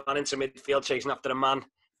 Ran into midfield chasing after a man,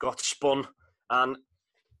 got spun, and,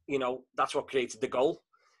 that's what created the goal.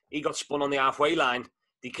 He got spun on the halfway line.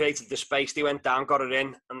 They created the space. They went down, got it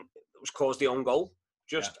in, and it was caused the own goal.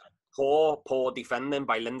 Just poor defending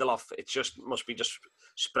by Lindelof. It just must be just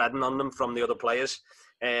spreading on them from the other players.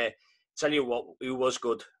 Tell you what, who was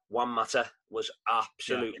good. Juan Mata was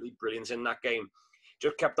absolutely brilliant in that game.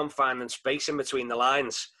 Just kept on finding space in between the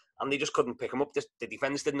lines, and they just couldn't pick him up. The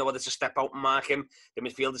defenders didn't know whether to step out and mark him. The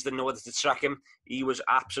midfielders didn't know whether to track him. He was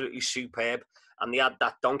absolutely superb. And they had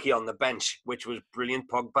that donkey on the bench, which was brilliant,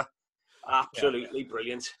 Pogba. Absolutely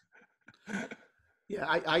brilliant. Yeah,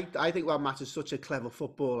 I think Juan Mata's such a clever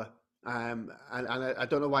footballer. And I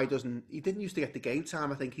don't know why he didn't used to get the game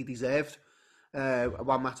time I think he deserved,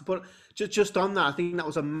 Juan Mata. But just on that, I think that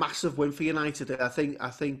was a massive win for United. I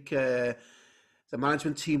think the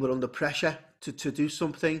management team were under pressure to do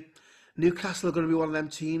something. Newcastle are going to be one of them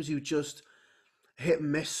teams who just hit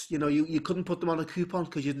and miss. You couldn't put them on a coupon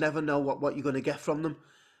because you'd never know what you're going to get from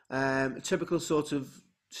them. Typical sort of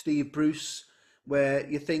Steve Bruce, where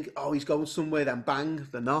you think, oh, he's going somewhere, then bang,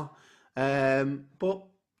 they're not. But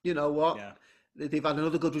you know what? Yeah. They've had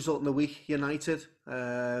another good result in the week, United.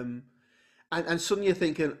 And suddenly you're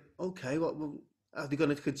thinking, okay, well, are they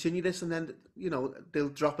going to continue this? And then, they'll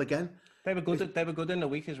drop again. They were good in the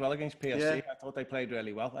week as well against PSG. Yeah. I thought they played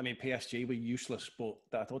really well. I mean, PSG were useless, but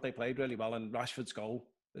I thought they played really well. And Rashford's goal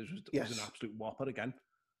was an absolute whopper again.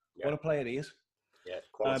 Yeah. What a player he is. Yeah,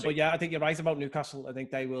 but yeah, I think you're right about Newcastle. I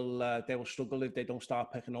think they will struggle if they don't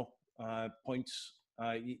start picking up points.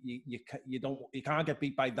 You can't get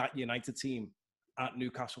beat by that United team at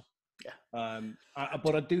Newcastle. Yeah.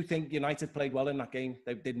 But I do think United played well in that game.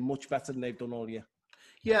 They did much better than they've done all year.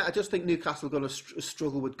 Yeah, I just think Newcastle are going to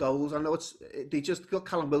struggle with goals. I know they just got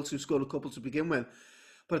Callum Wilson, who scored a couple to begin with,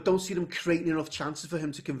 but I don't see them creating enough chances for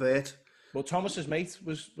him to convert. Well, Thomas's mate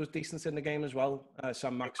was decent in the game as well,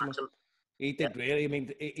 Sam Maximin. He did really. I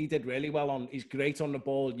mean, he did really well. He's great on the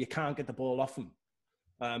ball. You can't get the ball off him,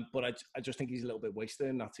 but I just think he's a little bit wasted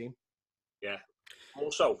in that team. Yeah.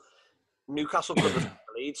 Also, Newcastle could have the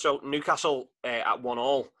lead. So Newcastle at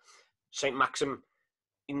 1-1. St. Maxim,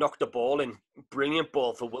 he knocked the ball in. Brilliant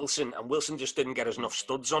ball for Wilson, and Wilson just didn't get enough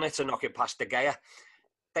studs on it to knock it past De Gea.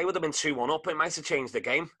 They would have been 2-1 up. It might have changed the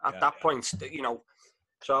game at that point,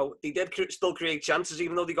 So they did still create chances,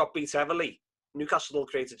 even though they got beat heavily. Newcastle still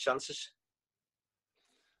created chances.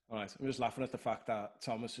 All right, I'm just laughing at the fact that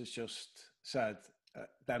Thomas has just said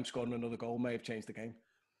them scoring another goal may have changed the game.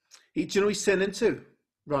 Do you know he's turning into?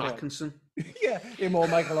 Ron Atkinson. Yeah, him or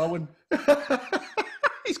Michael Owen.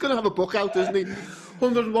 He's going to have a book out, isn't he?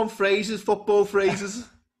 101 phrases, football phrases.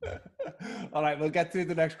 All right, we'll get through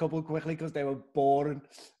the next couple quickly because they were boring.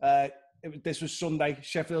 This was Sunday.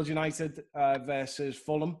 Sheffield United versus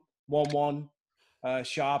Fulham, 1-1.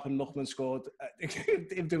 Sharp and Lookman scored.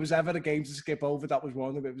 If there was ever a game to skip over, that was one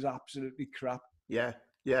of them. It was absolutely crap. Yeah.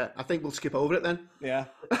 I think we'll skip over it then. Yeah.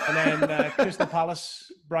 And then Crystal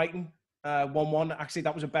Palace, Brighton, 1-1. Actually,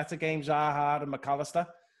 that was a better game. Zaha and McAllister.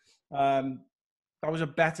 That was a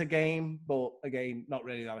better game, but again, not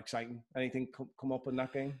really that exciting. Anything come up in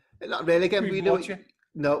that game? Not really. Again, we watch it.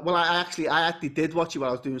 No, well, I actually did watch it while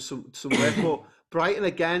I was doing some work. But Brighton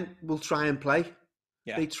again will try and play.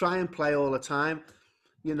 Yeah. They try and play all the time,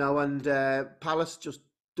 and Palace just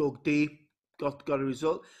dug deep, got a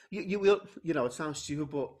result. You will, it sounds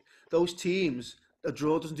stupid, but those teams, a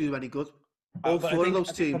draw doesn't do them any good. All four of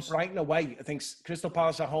those teams. For Brighton away, I think Crystal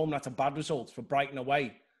Palace at home, that's a bad result. For Brighton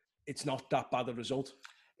away, it's not that bad a result.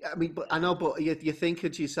 I mean, but I know, but you're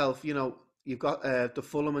thinking to yourself, you've got the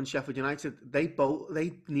Fulham and Sheffield United. They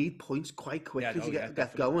need points quite quickly to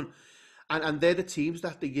get going, and they're the teams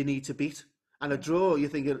that you need to beat. And a draw, you're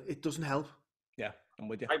thinking it doesn't help. Yeah, I'm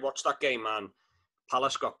with you. I watched that game, man.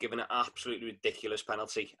 Palace got given an absolutely ridiculous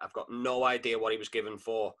penalty. I've got no idea what he was given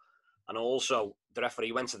for, and also the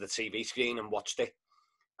referee went to the TV screen and watched it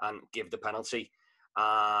and gave the penalty.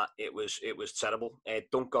 It was terrible.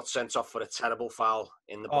 Dunk got sent off for a terrible foul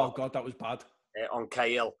in the box. Oh God, that was bad. On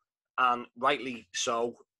Cahill, and rightly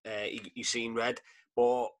so. He's seen red,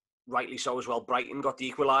 but rightly so as well. Brighton got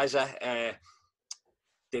the equaliser.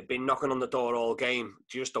 They've been knocking on the door all game.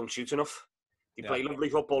 They just don't shoot enough. They play lovely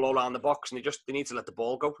football all around the box, and they need to let the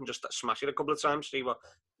ball go and just smash it a couple of times. See what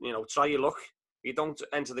try your luck. If you don't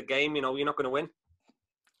enter the game, you're not going to win.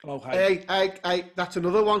 Oh, hey. Hey, that's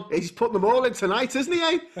another one. He's putting them all in tonight, isn't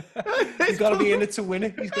he, He's got to be in it to win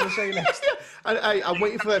it, he's going to say next. I'm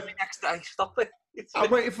waiting for... Next day, stop it. I'm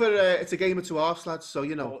waiting for... it's a game of 2 halves, lads, so,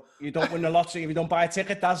 you know. You don't win the lottery if you don't buy a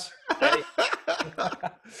ticket, Daz. Hey.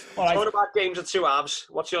 All right. Talking about games of 2 halves,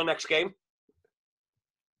 what's your next game?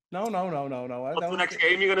 No. What's the next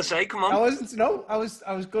game you're going to say? Come on. I wasn't. No, I was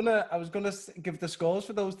gonna give the scores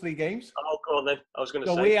for those 3 games. Oh, go on then. I was going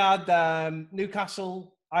to say. So we had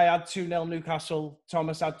Newcastle. I had 2-0 Newcastle.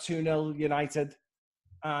 Thomas had 2-0 United,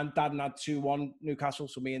 and Darren had 2-1 Newcastle.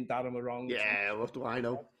 So me and Darren were wrong. Yeah, what do I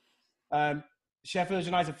know? Sheffield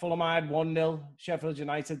United Fulham. I had 1-0 Sheffield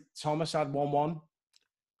United. Thomas had 1-1,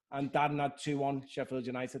 and Darren had 2-1 Sheffield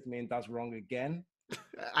United. Me and Daz were wrong again.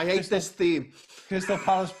 I hate this theme. Crystal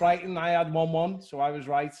Palace Brighton. I had 1-1, so I was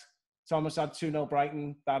right. Thomas had 2-0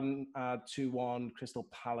 Brighton. Darren had 2-1 Crystal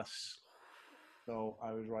Palace. So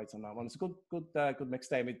I was right on that one. It's a good mixed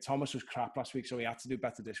day. I mean, Thomas was crap last week, so he had to do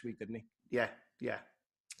better this week, didn't he? Yeah.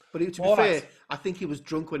 But to be fair, right. I think he was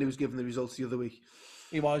drunk when he was giving the results the other week.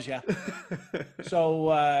 He was, yeah.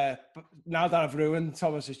 So now that I've ruined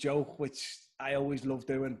Thomas's joke, which I always love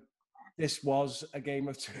doing, this was a game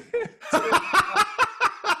of 2.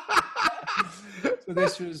 So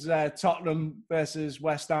this was Tottenham versus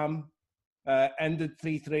West Ham. Ended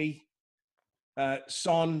 3-3.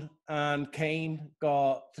 Son and Kane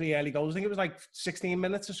got 3 early goals. I think it was like 16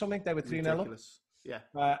 minutes or something. They were 3-0 up. Yeah.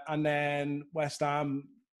 And then West Ham,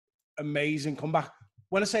 amazing comeback.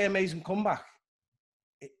 When I say amazing comeback,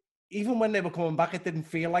 even when they were coming back, it didn't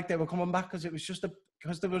feel like they were coming back because it was just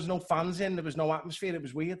because there was no fans in, there was no atmosphere. It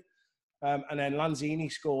was weird. And then Lanzini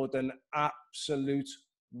scored an absolute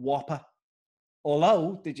whopper.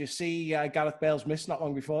 Although, did you see Gareth Bale's miss not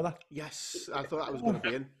long before that? Yes, I thought that was going to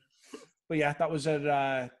be in. But yeah, that was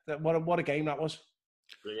what a game that was.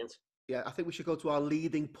 Brilliant. Yeah, I think we should go to our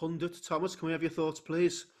leading pundit, Thomas. Can we have your thoughts,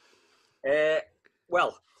 please?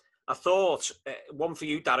 Well, I thought one for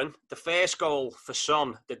you, Darren. The first goal for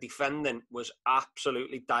Son, the defending was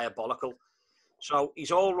absolutely diabolical. So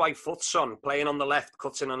he's all right foot, Son, playing on the left,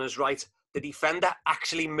 cuts in on his right. The defender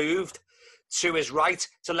actually moved to his right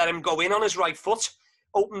to let him go in on his right foot,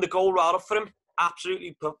 opened the goal right up for him.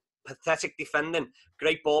 Absolutely pathetic defending.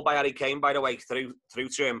 Great ball by Harry Kane, by the way, through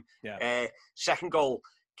to him. Yeah. Second goal,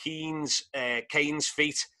 Kane's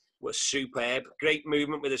feet was superb. Great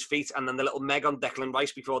movement with his feet, and then the little meg on Declan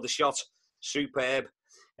Rice before the shot, superb.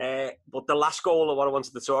 But the last goal of what I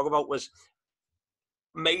wanted to talk about was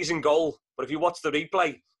amazing goal. But if you watch the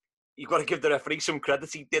replay, you've got to give the referee some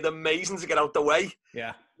credit. He did amazing to get out the way.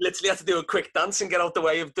 Yeah. Literally had to do a quick dance and get out the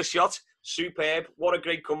way of the shot. Superb. What a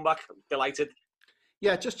great comeback. Delighted.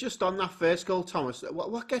 Yeah, just on that first goal, Thomas,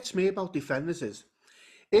 what gets me about defenders is,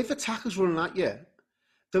 if attackers running at you,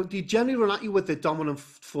 they generally run at you with the dominant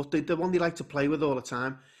foot, the one they like to play with all the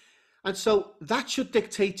time. And so that should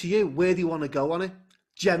dictate to you where do you want to go on it.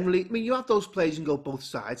 Generally, I mean, you have those players you can go both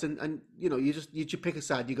sides and you know, you just pick a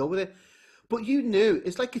side, you go with it. But you knew,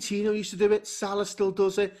 it's like Coutinho used to do it, Salah still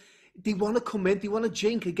does it. They want to come in, they want to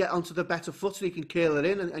jink and get onto the better foot so they can curl it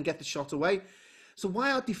in and get the shot away. So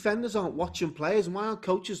why our defenders aren't watching players and why aren't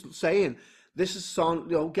coaches saying, this is Son,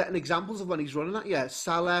 you know, getting examples of when he's running at you,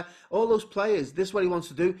 Salah, all those players, this is what he wants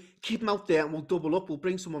to do, keep him out there and we'll double up, we'll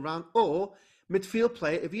bring someone around. Or, midfield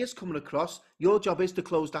player, if he is coming across, your job is to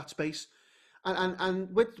close that space.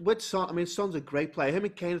 And with Son, I mean, Son's a great player. Him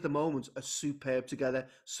and Kane at the moment are superb together.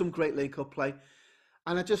 Some great link-up play.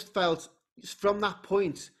 And I just felt, from that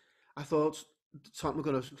point, I thought, Tottenham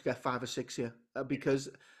are going to get 5 or 6 here. Because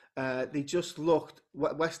they just looked,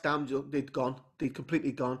 West Ham, they'd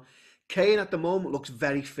completely gone. Kane at the moment looks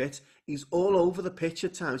very fit. He's all over the pitch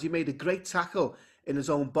at times. He made a great tackle in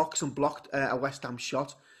his own box and blocked a West Ham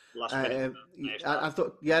shot. I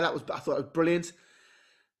thought it was brilliant.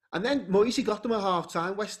 And then Moisey got them at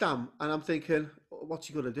half-time, West Ham, and I'm thinking, what's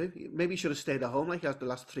he going to do? Maybe he should have stayed at home like he has the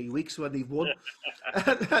last 3 weeks when they've won.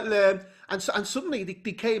 and suddenly they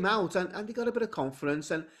came out and they got a bit of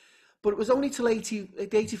confidence. But it was only till the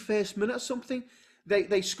 81st minute or something,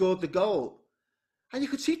 they scored the goal. And you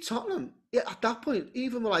could see Tottenham, at that point,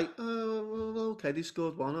 even were like, oh, okay, they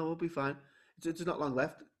scored one, we'll be fine. It's not long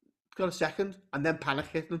left. Got a second, and then panic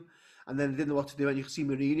hit them. And then they didn't know what to do, and you could see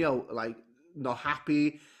Mourinho, like, not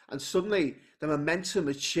happy. And suddenly, the momentum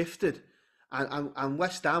had shifted. And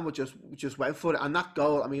West Ham were just went for it. And that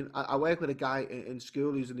goal, I mean, I work with a guy in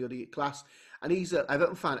school who's in the other class, and he's an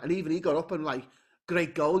Everton fan, and even he got up and, like,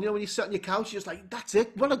 great goal. You know, when you sit on your couch, you're just like, that's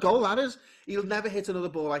it. What a goal that is. He'll never hit another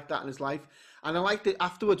ball like that in his life. And I liked it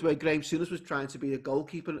afterwards where Graham Souness was trying to be a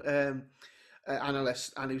goalkeeper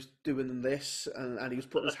analyst, and he was doing this, and he was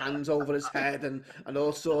putting his hands over his head and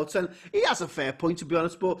all sorts. And he has a fair point, to be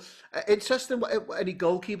honest. But interesting, any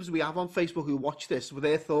goalkeepers we have on Facebook who watch this, with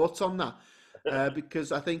their thoughts on that,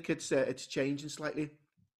 because I think it's changing slightly.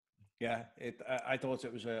 Yeah, I thought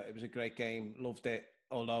it was a great game. Loved it.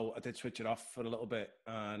 Although I did switch it off for a little bit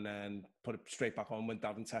and then put it straight back on when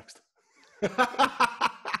Darren text.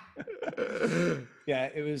 Yeah,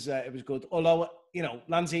 it was good. Although, you know,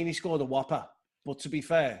 Lanzini scored a whopper, but to be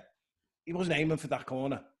fair, he wasn't aiming for that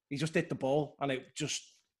corner. He just hit the ball, and it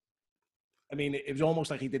was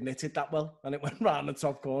almost like he didn't hit it that well, and it went round the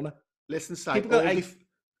top corner. Listen,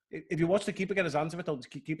 if you watch the keeper get his hands on it,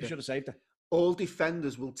 the keeper should have saved it. All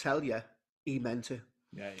defenders will tell you he meant it.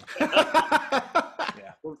 Yeah.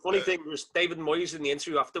 Yeah. Well, the funny thing was David Moyes in the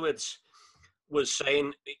interview afterwards was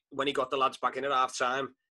saying when he got the lads back in at half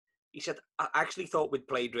time, he said, I actually thought we'd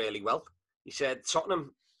played really well. He said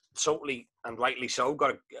Tottenham totally and rightly so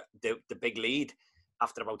got the big lead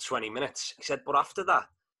after about 20 minutes. He said, but after that,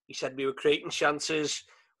 he said we were creating chances.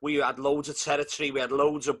 We had loads of territory. We had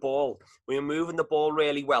loads of ball. We were moving the ball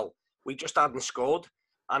really well. We just hadn't scored.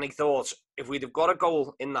 And he thought if we'd have got a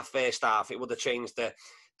goal in that first half, it would have changed the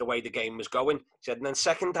way the game was going. He said, and then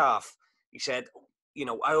second half, he said, you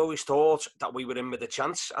know, I always thought that we were in with a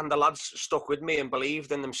chance, and the lads stuck with me and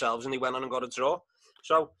believed in themselves, and they went on and got a draw.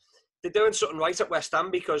 So they're doing something right at West Ham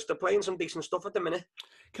because they're playing some decent stuff at the minute.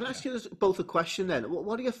 Can I ask you both a question then?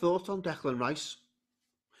 What are your thoughts on Declan Rice?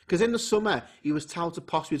 Because in the summer, he was touted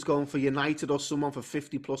possibly as going for United or someone for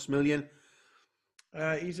 50 plus million.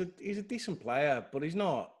 He's a decent player, but he's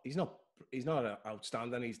not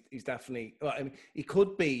outstanding. He's definitely. Well, I mean, he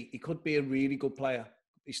could be a really good player.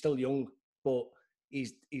 He's still young, but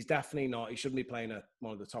he's definitely not. He shouldn't be playing at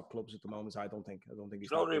one of the top clubs at the moment. I don't think he's.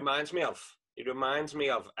 You know what he reminds me of? He reminds me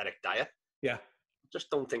of Eric Dyer. Yeah. Just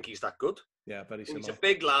don't think he's that good. Yeah, very similar. He's a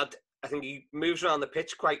big lad. I think he moves around the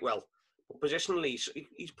pitch quite well. But positionally,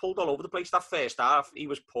 he's pulled all over the place. That first half, he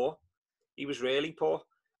was poor. He was really poor.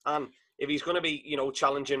 And if he's going to be, you know,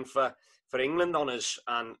 challenging for England honours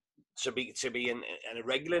and to be in a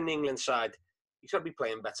regular in the England side, he's got to be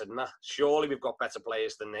playing better than that. Surely we've got better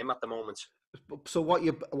players than him at the moment. So what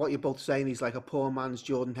you're both saying, he's like a poor man's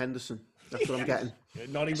Jordan Henderson. That's what I'm getting.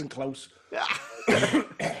 Not even close. Yeah.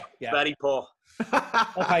 Very poor.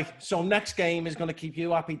 Okay, so next game is going to keep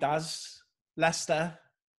you happy, Daz. Leicester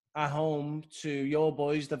at home to your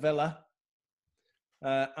boys, the Villa.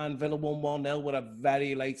 And Villa won 1-0 with a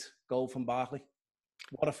very late goal from Barkley.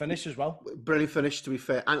 What a finish as well. Brilliant finish, to be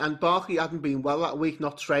fair. And Barkley hadn't been well that week,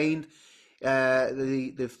 not trained.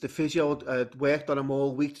 The physio worked on him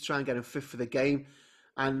all week to try and get him fit for the game.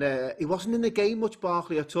 And he wasn't in the game much,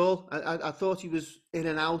 Barkley, at all. I thought he was in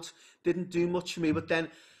and out, didn't do much for me. But then,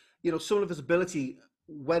 you know, some of his ability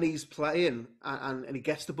when he's playing and he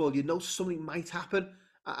gets the ball, you know something might happen,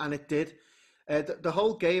 and it did. The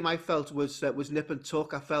whole game I felt was nip and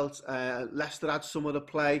tuck. I felt Leicester had some of the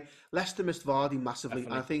play. Leicester missed Vardy massively,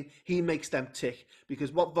 and I think he makes them tick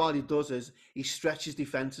because what Vardy does is he stretches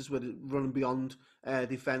defences with running beyond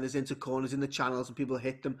defenders into corners in the channels, and people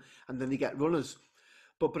hit them, and then they get runners.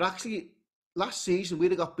 But actually, last season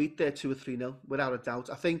we'd have got beat there 2 or 3-0 without a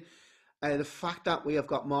doubt. I think the fact that we have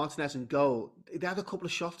got Martinez in goal, they had a couple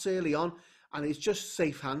of shots early on. And it's just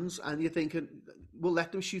safe hands. And you're thinking, we'll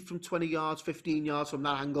let them shoot from 20 yards, 15 yards from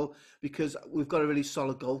that angle because we've got a really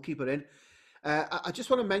solid goalkeeper in. I just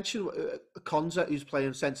want to mention Konza, who's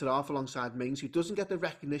playing centre-half alongside Mings, who doesn't get the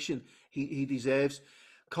recognition he deserves.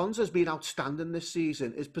 Konza's been outstanding this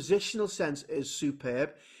season. His positional sense is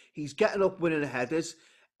superb. He's getting up, winning headers.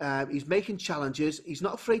 He's making challenges. He's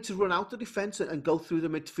not afraid to run out the defence and go through the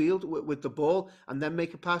midfield with the ball and then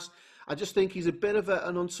make a pass. I just think he's a bit of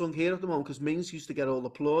an unsung hero at the moment because Mings used to get all the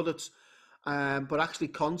plaudits. But actually,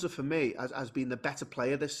 Konza, for me, has been the better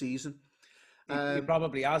player this season. He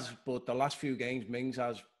probably has, but the last few games, Mings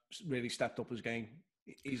has really stepped up his game.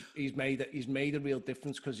 He's made a real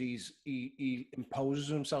difference because he imposes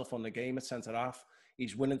himself on the game at centre-half.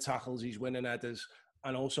 He's winning tackles, he's winning headers,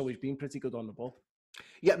 and also he's been pretty good on the ball.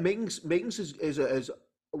 Yeah, Mings is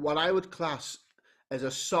what I would class as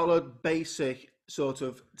a solid, basic sort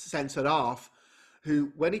of centre-half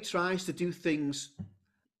who, when he tries to do things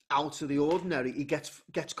out of the ordinary, he gets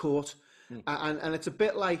caught. And it's a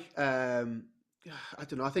bit like, I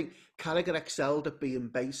don't know, I think Carragher excelled at being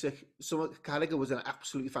basic. Carragher was an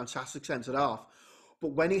absolutely fantastic centre-half.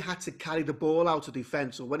 But when he had to carry the ball out of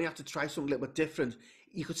defence or when he had to try something a little bit different,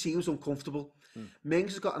 you could see he was uncomfortable.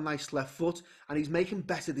 Mings has got a nice left foot and he's making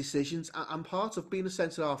better decisions. And part of being a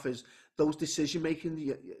centre-half is those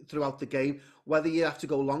decision-making throughout the game, whether you have to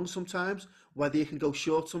go long sometimes, whether you can go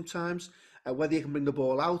short sometimes. whether you can bring the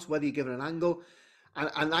ball out, whether you give it an angle.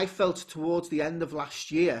 And I felt towards the end of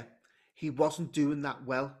last year, he wasn't doing that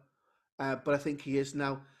well. But I think he is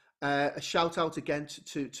now. A shout out again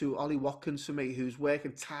to Ollie Watkins for me, who's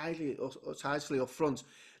working tirelessly up front,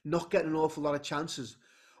 not getting an awful lot of chances.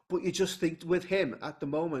 But you just think with him at the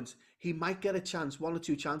moment, he might get a chance, 1 or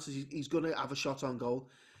 2 chances. He's going to have a shot on goal.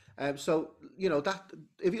 So, that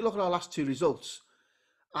if you look at our last 2 results,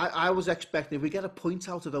 I was expecting if we get a point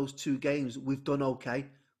out of those 2 games, we've done okay.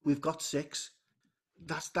 We've got 6.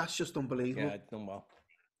 That's just unbelievable. Yeah, done well.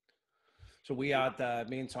 So we had,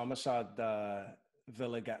 me and Thomas had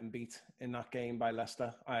Villa getting beat in that game by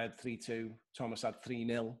Leicester. I had 3-2. Thomas had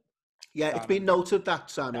 3-0. Yeah, it's been noted that,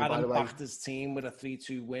 Simon, by the way. backed his team with a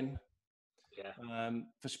 3-2 win. Yeah.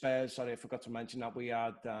 For Spurs, sorry, I forgot to mention that we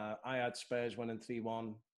had, I had Spurs winning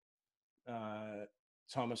 3-1.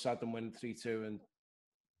 Thomas had them winning 3-2 and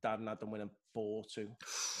Darren had them winning 4-2.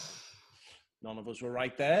 None of us were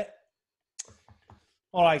right there.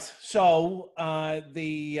 All right, so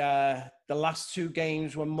the last 2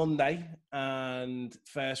 games were Monday, and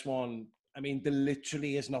first one, I mean, there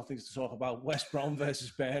literally is nothing to talk about. West Brom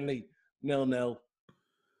versus Burnley, 0-0.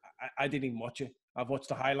 I didn't even watch it. I've watched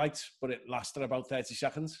the highlights, but it lasted about 30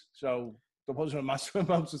 seconds, so there wasn't a massive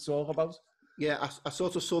amount to talk about. Yeah, I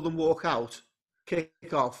sort of saw them walk out, kick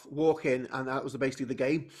off, walk in, and that was basically the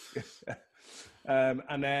game.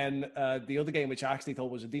 And then the other game, which I actually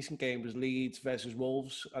thought was a decent game, was Leeds versus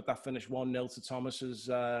Wolves. That finished 1-0 to Thomas's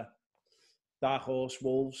dark horse,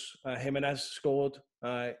 Wolves. Jimenez scored.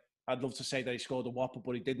 I'd love to say that he scored a whopper,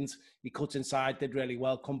 but he didn't. He cut inside, did really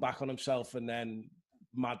well, come back on himself, and then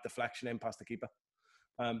mad deflection in past the keeper.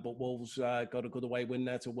 But Wolves got a good away win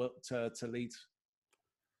there to Leeds.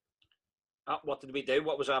 What did we do?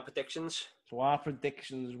 What was our predictions? So our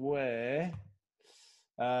predictions were...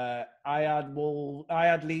 I had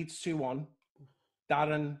Leeds 2-1.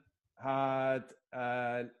 Darren had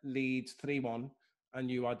Leeds 3-1,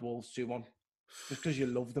 and you had Wolves 2-1. Just because you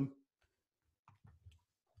love them.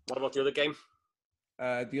 What about the other game?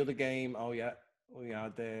 The other game, oh yeah, we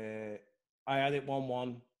had. I had it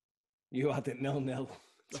 1-1. You had it 0-0.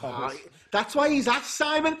 That's why he's asked,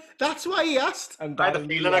 Simon. That's why he asked. And I had a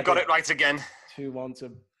feeling I got it right again. 2-1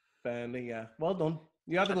 to Burnley. Yeah, well done.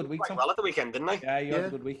 You had a good week, Tom. Well at the weekend, didn't I? Yeah, you had a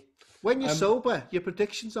good week. When you're sober, your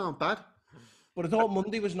predictions aren't bad. But I thought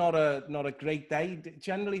Monday was not a great day.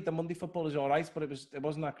 Generally, the Monday football is all right, but it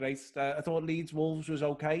wasn't that great. I thought Leeds Wolves was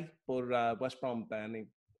okay, but West Brom Burnley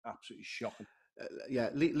absolutely shocking.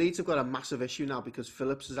 Leeds have got a massive issue now because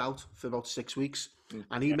Phillips is out for about 6 weeks,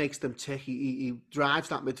 and he makes them tick. He drives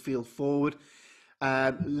that midfield forward.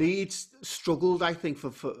 Leeds struggled, I think,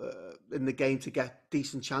 for in the game to get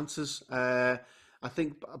decent chances. I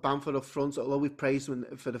think Bamford up front, although we've praised him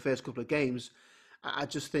for the first couple of games, I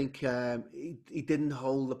just think he didn't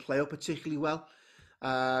hold the play up particularly well.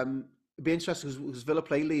 It'd be interesting because Villa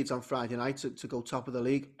play Leeds on Friday night to go top of the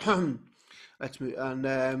league.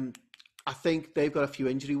 I think they've got a few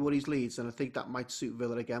injury worries, Leeds, and I think that might suit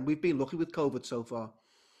Villa again. We've been lucky with COVID so far.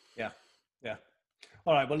 Yeah.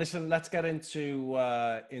 All right, well, listen, let's get into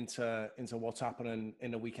what's happening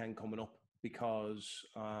in the weekend coming up, because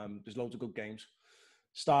there's loads of good games.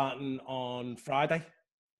 Starting on Friday,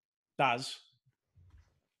 Daz.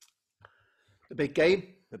 The big game.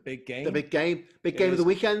 Big game of the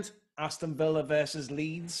weekend. Aston Villa versus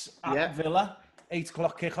Leeds at Villa. 8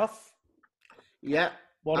 o'clock kickoff. Yeah.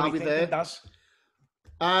 What are we thinking, Daz?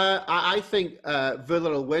 I think Villa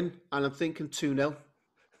will win, and I'm thinking 2-0.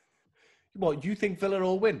 What, you think Villa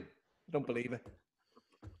will win? I don't believe it.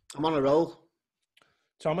 I'm on a roll.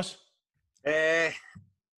 Thomas? Villa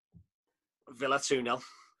 2-0.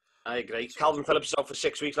 I agree. Calvin Phillips is out for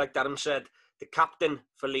 6 weeks, like Darren said. The captain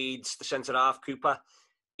for Leeds, the centre-half, Cooper,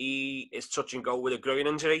 he is touch and go with a groin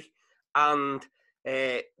injury. And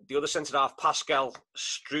the other centre-half, Pascal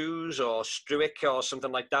Struick or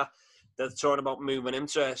something like that, they're talking about moving him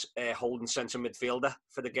to holding centre midfielder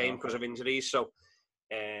for the game because of injuries. So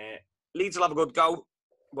Leeds will have a good go,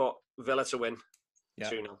 but Villa to win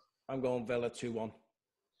 2-0. I'm going Villa 2-1.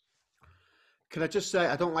 Can I just say,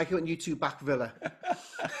 I don't like it when you two back Villa.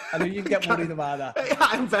 I know you get worried about that.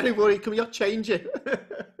 I'm very worried. Can we not change it?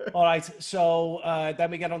 All right, so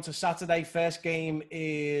then we get on to Saturday. First game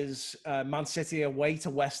is Man City away to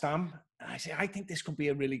West Ham. I think this could be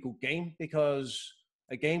a really good game because,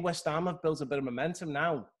 again, West Ham have built a bit of momentum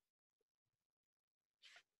now.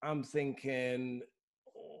 I'm thinking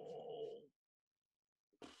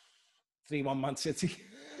 3-1 Man City.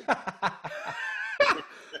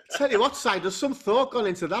 Tell you what, side, there's some thought gone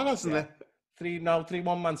into that, hasn't there?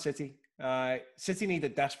 3-1 Man City. City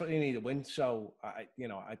desperately need a win, so I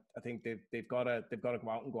think they've got to go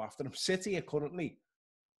out and go after them. City are currently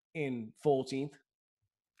in 14th.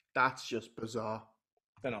 That's just bizarre.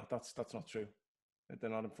 They're not. That's not true. They're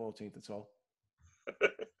not in 14th at all.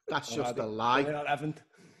 That's just a lie. They're in 11th.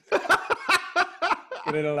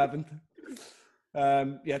 They're in 11th.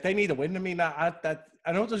 Yeah, they need a win. I mean, I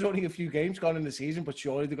know there's only a few games gone in the season, but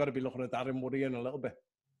surely they've got to be looking at that and worrying a little bit.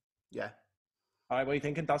 Yeah. All right, what are you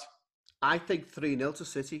thinking, Daz? I think 3-0 to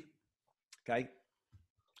City. Okay.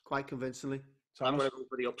 Quite convincingly. I'm going to go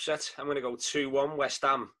for the upset. I'm going to go 2-1 West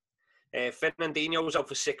Ham. Fernandinho was out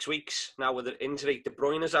for 6 weeks now with an injury. De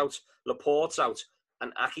Bruyne's out, Laporte's out,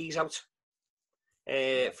 and Aki's out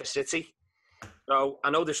for City. So I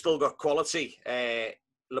know they've still got quality.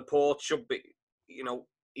 Laporte should be,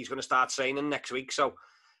 he's going to start training next week. So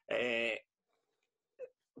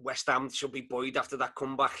West Ham should be buoyed after that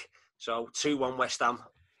comeback. So 2-1 West Ham.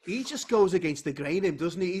 He just goes against the grain, him,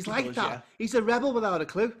 doesn't he? He's like that. Yeah. He's a rebel without a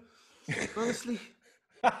clue. Honestly.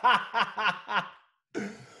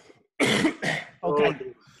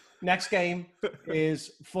 Okay. Next game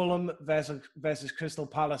is Fulham versus Crystal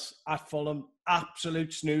Palace at Fulham.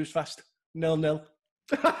 Absolute snooze fest. 0-0.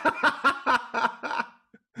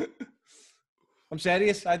 I'm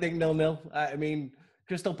serious. I think 0-0. I mean,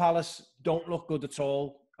 Crystal Palace don't look good at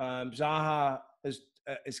all. Zaha has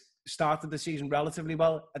started the season relatively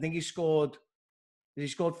well. I think he scored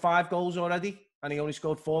 5 goals already, and he only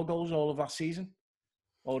scored 4 goals all of last season.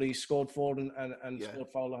 Or he scored 4 and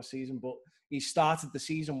scored 4 last season, but he started the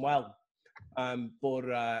season well. But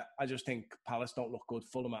I just think Palace don't look good.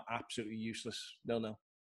 Fulham are absolutely useless. 0-0.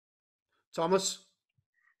 Thomas?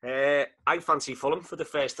 I fancy Fulham for the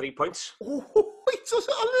first 3 points. Oh, he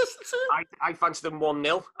doesn't listen to him. I fancy them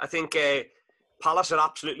 1-0. I think Palace are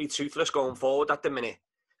absolutely toothless going forward at the minute.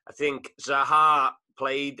 I think Zaha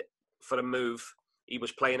played for a move. He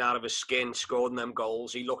was playing out of his skin, scored them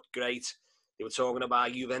goals. He looked great. They were talking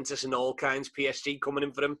about Juventus and all kinds, PSG coming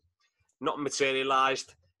in for him. Nothing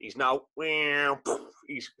materialised. He's now,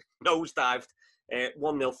 he's nosedived.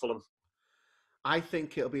 1-0 Fulham. I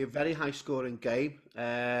think it'll be a very high-scoring game.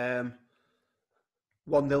 1-0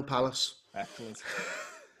 Palace. Excellent.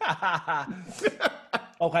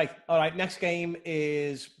 Okay, all right. Next game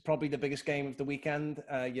is probably the biggest game of the weekend.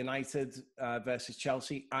 United versus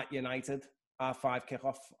Chelsea at United. R5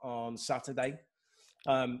 kickoff on Saturday.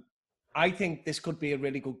 I think this could be a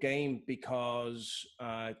really good game because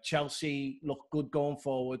Chelsea look good going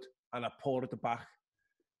forward and are poor at the back.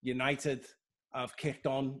 United have kicked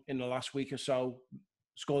on in the last week or so,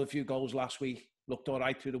 scored a few goals last week, looked all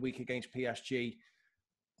right through the week against PSG,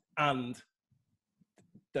 and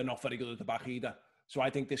they're not very good at the back either. So I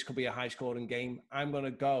think this could be a high-scoring game. I'm going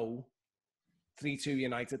to go 3-2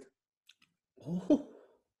 United. Oh.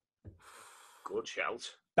 Good shout.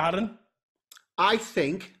 Darren? I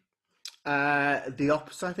think the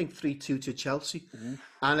opposite. I think 3-2 to Chelsea. Mm-hmm.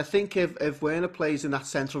 And I think if Werner plays in that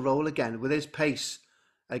central role again, with his pace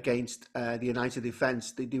against the United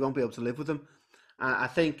defence, they won't be able to live with him. I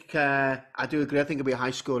think, I do agree, I think it'll be a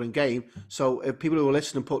high-scoring game. So if people who are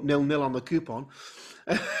listening put 0-0 on the coupon.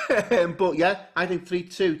 But yeah, I think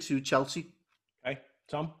 3-2 to Chelsea. Okay,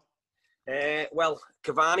 Tom? Well,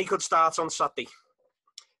 Cavani could start on Saturday.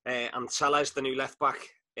 And Tellez, the new left-back,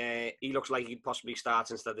 he looks like he'd possibly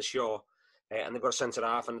start instead of Shaw. And they've got a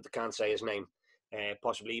centre-half, and they can't say his name.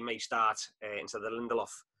 Possibly he may start instead of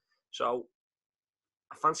Lindelof. So,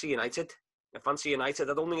 I fancy United. I don't think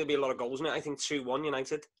there'll be a lot of goals in it. I think 2-1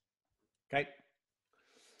 United. Okay.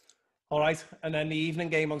 All right. And then the evening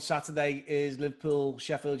game on Saturday is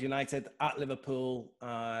Liverpool-Sheffield United at Liverpool.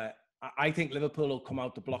 I think Liverpool will come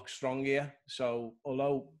out the block strong here. So,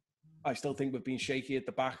 although I still think we've been shaky at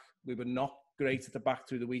the back, we were not great at the back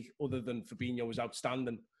through the week, other than Fabinho was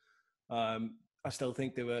outstanding. I still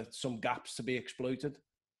think there were some gaps to be exploited.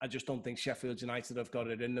 I just don't think Sheffield United have got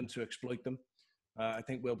it in them to exploit them. I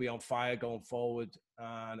think we'll be on fire going forward,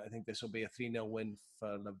 and I think this will be a 3-0 win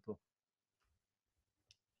for Liverpool.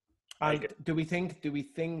 And do we think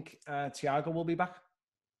Thiago will be back?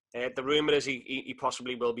 The rumour is he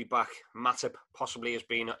possibly will be back. Matip possibly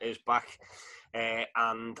is back,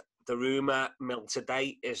 and the rumour mill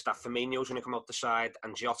today is that Firmino's going to come out the side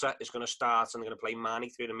and Jota is going to start and they're going to play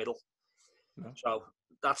Mane through the middle. No. So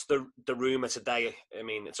that's the rumour today. I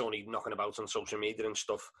mean, it's only knocking about on social media and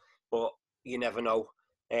stuff, but you never know.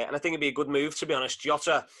 And I think it'd be a good move, to be honest.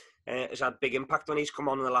 Jota has had big impact when he's come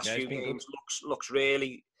on in the last few games. Looks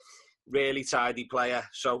really, really tidy player.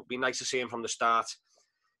 So it'd be nice to see him from the start.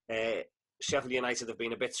 Sheffield United have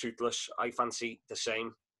been a bit toothless. I fancy the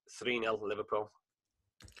same. 3-0 Liverpool.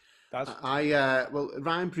 That's Well,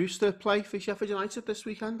 Ryan Brewster play for Sheffield United this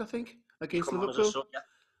weekend, I think, against Liverpool.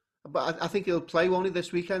 But I think he'll play, won't he,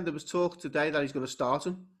 this weekend? There was talk today that he's going to start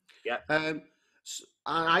him. Yeah. And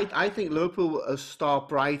I think Liverpool will start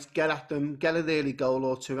bright, get at them, get an early goal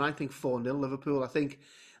or two, and I think 4-0 Liverpool. I think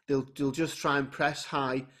they'll just try and press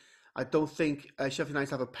high. I don't think Sheffield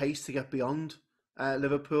United have a pace to get beyond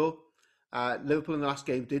Liverpool. Liverpool in the last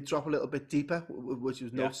game did drop a little bit deeper, which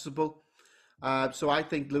was noticeable. So I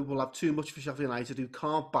think Liverpool have too much for Sheffield United, who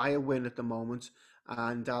can't buy a win at the moment,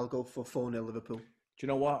 and I'll go for 4-0 Liverpool. Do you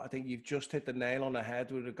know what? I think you've just hit the nail on the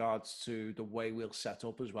head with regards to the way we'll set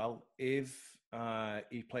up as well. If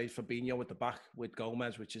he plays Fabinho at the back with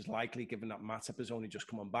Gomez, which is likely given that Matip is only just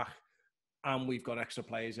coming back, and we've got extra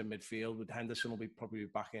players in midfield with Henderson will be probably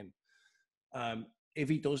back in. If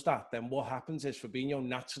he does that, then what happens is Fabinho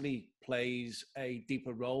naturally plays a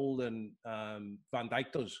deeper role than Van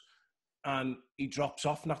Dijk does, and he drops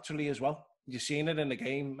off naturally as well. You've seen it in the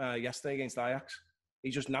game yesterday against Ajax. He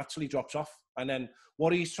just naturally drops off. And then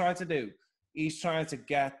what he's trying to do, he's trying to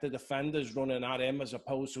get the defenders running at him as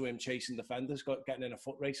opposed to him chasing defenders, getting in a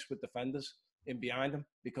foot race with defenders in behind him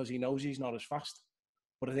because he knows he's not as fast.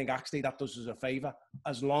 But I think actually that does us a favour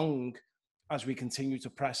as long as we continue to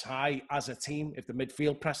press high as a team. If the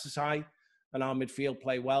midfield presses high and our midfield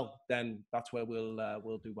play well, then that's where we'll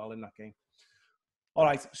do well in that game. All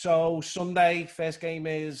right, so Sunday, first game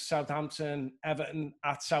is Southampton, Everton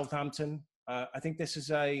at Southampton. I think this is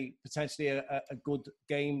potentially a good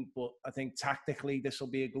game, but I think tactically this will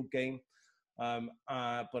be a good game. But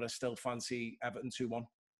I still fancy Everton 2-1.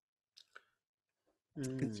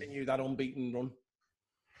 Continue that unbeaten run.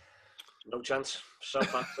 No chance.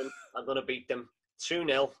 Southampton, I'm going to beat them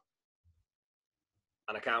 2-0.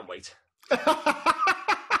 And I can't wait.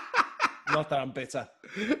 Not that I'm bitter.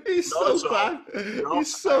 He's so bad.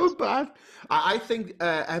 He's so bad. I think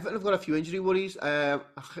Everton have got a few injury worries.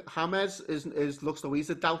 James looks like he's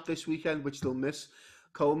a doubt this weekend, which they'll miss.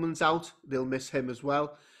 Coleman's out. They'll miss him as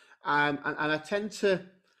well. And I tend to...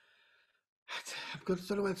 I'm going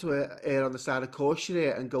to went to err on the side of caution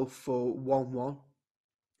here and go for 1-1.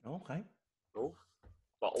 Okay. Oh,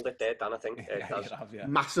 bottled it there, Dan, I think. Yeah.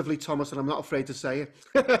 Massively, Thomas, and I'm not afraid to say it.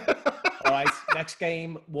 All right, next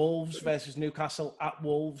game, Wolves versus Newcastle at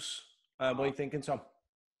Wolves. What are you thinking, Tom?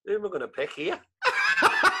 Who am I going to pick here?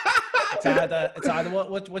 It's either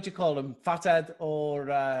what do you call him, Fathead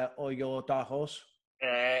or your dark horse?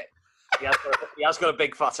 He has got a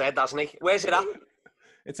big fat head, hasn't he? Where's it at?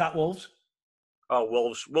 It's at Wolves. Oh,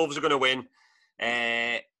 Wolves. Wolves are going to win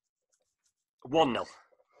 1-0.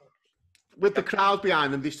 With the crowd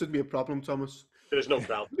behind them, this should be a problem, Thomas. There is no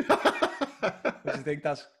crowd. What do you think,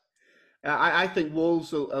 Daz? I think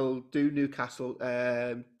Wolves will do Newcastle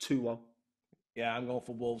 2-1. Yeah, I'm going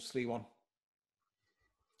for Wolves 3-1.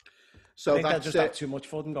 So I think they'll just have too much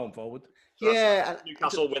for them going forward. Yeah.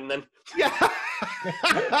 Newcastle win then. Yeah.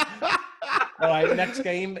 All right, next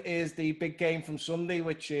game is the big game from Sunday,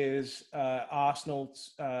 which is Arsenal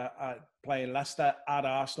playing Leicester at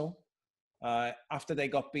Arsenal. After they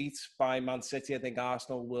got beat by Man City, I think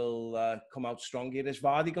Arsenal will come out strong here. Is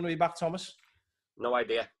Vardy going to be back, Thomas? No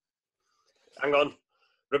idea. Hang on.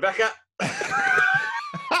 Rebecca?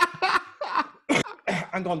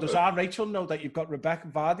 Hang on, does our Rachel know that you've got Rebecca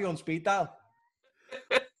Vardy on speed dial?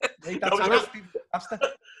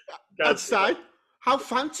 That's side. How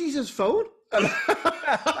fancy's his phone?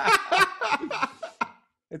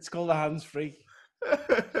 It's called a hands-free.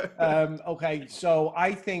 Okay, so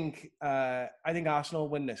I think Arsenal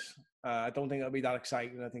win this. I don't think it'll be that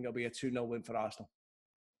exciting. I think it'll be a 2-0 win for Arsenal.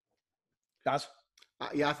 Daz?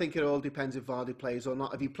 Yeah, I think it all depends if Vardy plays or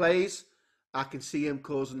not. If he plays, I can see him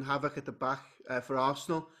causing havoc at the back for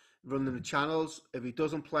Arsenal, running the channels. If he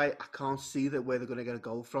doesn't play, I can't see where they're going to get a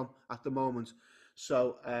goal from at the moment.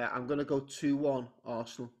 So I'm going to go 2-1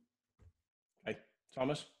 Arsenal. Okay,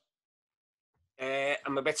 Thomas?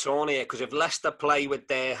 I'm a bit torn here because if Leicester play with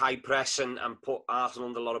their high press and put Arsenal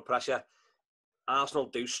under a lot of pressure, Arsenal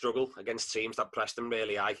do struggle against teams that press them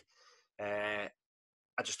really high.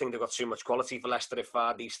 I just think they've got too much quality for Leicester if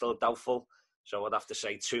Vardy's still doubtful. So I'd have to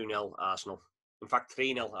say 2-0 Arsenal. In fact,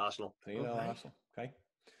 3-0 Arsenal. 3-0 Arsenal. Okay.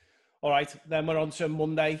 All right. Then we're on to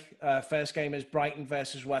Monday. First game is Brighton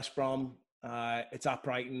versus West Brom. It's at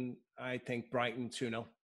Brighton. I think Brighton 2-0.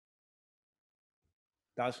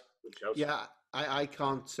 Daz? Yeah, I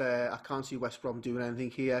can't see West Brom doing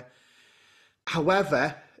anything here.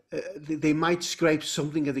 However, they might scrape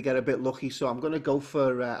something if they get a bit lucky. So I'm going to go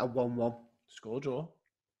for a 1-1. Score draw.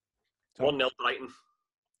 1-0 Brighton.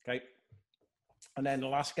 Okay. And then the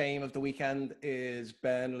last game of the weekend is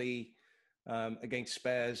Burnley against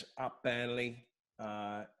Spurs at Burnley.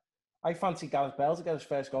 I fancy Gareth Bale to get his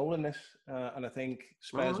first goal in this, and I think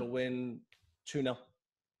Spurs will win 2-0.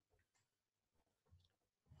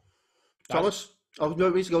 Thomas? Oh, no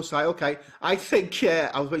reason to go side. Okay. I think,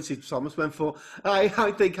 I was waiting to see Thomas went for. I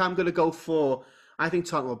think I'm going to go for, I think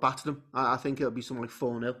Tottenham will batter them. I think it'll be something like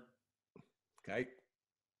 4-0. Okay.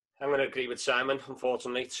 I'm going to agree with Simon,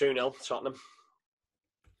 unfortunately. 2-0 Tottenham.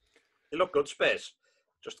 They look good, Spurs.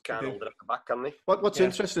 Just can't hold it at the back, can they? What's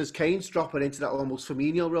interesting is Kane's dropping into that almost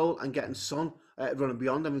Firmino role and getting Son running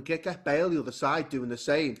beyond them. And get Bale the other side doing the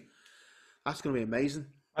same. That's going to be amazing.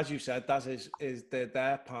 As you said, that is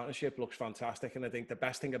their partnership looks fantastic, and I think the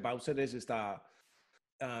best thing about it is that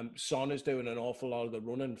Son is doing an awful lot of the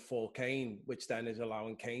running for Kane, which then is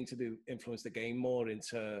allowing Kane to influence the game more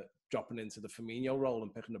into dropping into the Firmino role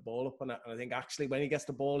and picking the ball up. And I think actually when he gets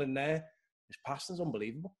the ball in there, his passing's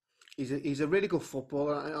unbelievable. He's a really good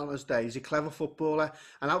footballer on his day. He's a clever footballer,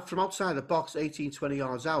 and from outside the box, 18, 20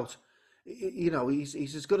 yards out,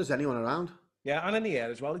 he's as good as anyone around. Yeah, and in the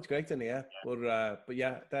air as well. He's great in the air. But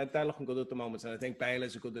yeah, they're looking good at the moment. And I think Bale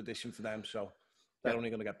is a good addition for them. So they're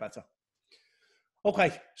only going to get better.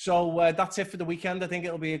 Okay, so that's it for the weekend. I think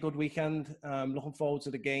it'll be a good weekend. Looking forward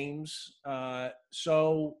to the games.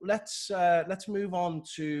 So let's move on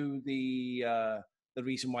to the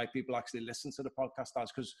reason why people actually listen to the podcast,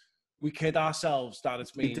 because we kid ourselves that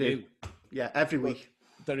it's me and you. Yeah, every week.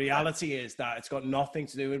 The reality is that it's got nothing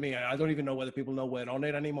to do with me. I don't even know whether people know we're on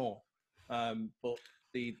it anymore. But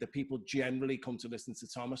the people generally come to listen to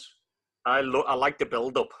Thomas. I like the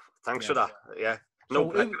build up. Thanks for that. Yeah. No,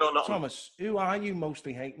 so Thomas, who are you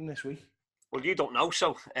mostly hating this week? Well, you don't know,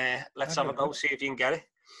 so let's have a go, see if you can get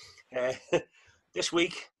it. This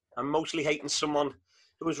week, I'm mostly hating someone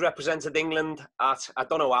who has represented England at, I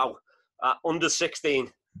don't know how, under 16,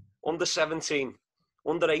 under 17,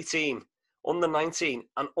 under 18, under 19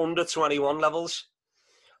 and under 21 levels.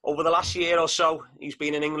 Over the last year or so, he's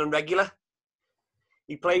been an England regular.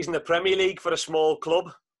 He plays in the Premier League for a small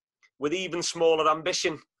club with even smaller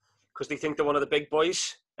ambition because they think they're one of the big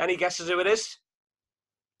boys. Any guesses who it is?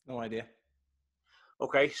 No idea.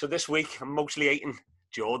 Okay, so this week I'm mostly hating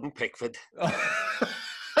Jordan Pickford.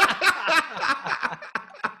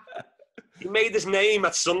 He made his name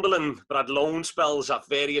at Sunderland, but had loan spells at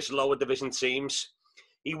various lower division teams.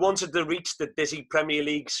 He wanted to reach the dizzy Premier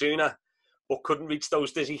League sooner, but couldn't reach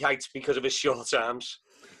those dizzy heights because of his short arms.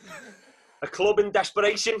 A club in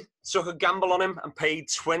desperation took a gamble on him and paid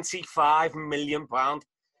 £25 million,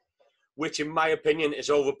 which in my opinion is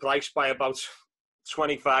overpriced by about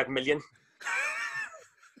 25 million.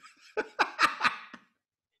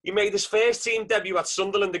 He made his first team debut at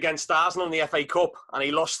Sunderland against Arsenal in the FA Cup and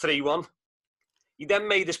he lost 3-1. He then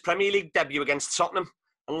made his Premier League debut against Tottenham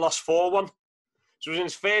and lost 4-1. So in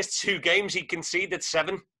his first 2 games, he conceded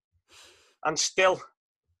 7. And still,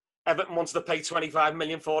 Everton wants to pay 25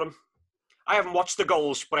 million for him. I haven't watched the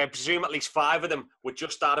goals, but I presume at least 5 of them were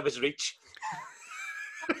just out of his reach.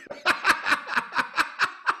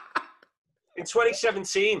 In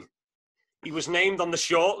 2017, he was named on the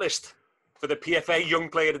shortlist for the PFA Young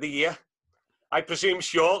Player of the Year. I presume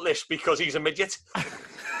shortlist because he's a midget.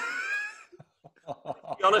 To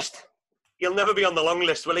be honest, he'll never be on the long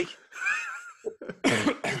list, will he?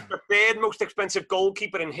 The 3rd most expensive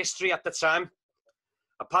goalkeeper in history at the time.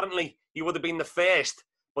 Apparently, he would have been the first,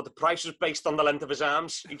 but the price was based on the length of his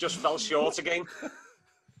arms. He just fell short again.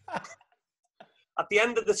 At the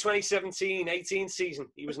end of the 2017-18 season,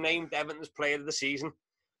 he was named Everton's Player of the Season.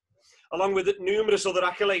 Along with numerous other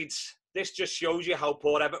accolades, this just shows you how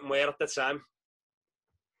poor Everton were at the time.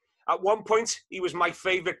 At one point, he was my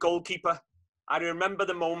favourite goalkeeper. I remember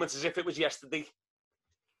the moment as if it was yesterday.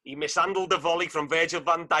 He mishandled the volley from Virgil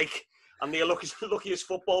van Dijk, and the luckiest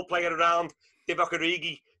football player around, Divock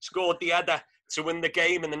Origi, scored the header to win the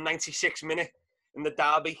game in the 96th minute in the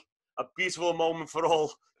derby. A beautiful moment for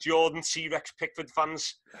all Jordan T-Rex Pickford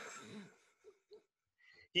fans.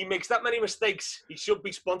 He makes that many mistakes, he should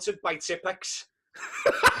be sponsored by Tipex.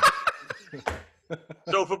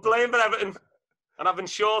 So for playing for Everton and having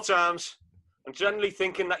short arms and generally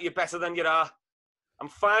thinking that you're better than you are,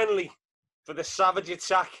 and finally, for the savage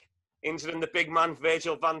attack, injuring the big man,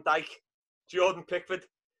 Virgil van Dijk, Jordan Pickford,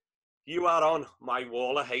 you are on my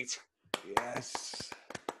wall of hate. Yes.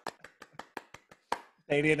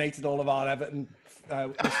 Alienated all of our Everton. Yeah,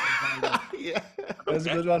 that was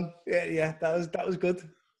a good one. Yeah, that was good.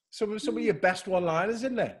 Some of your best one-liners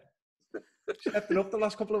in there. Stepping up the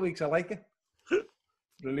last couple of weeks. I like it.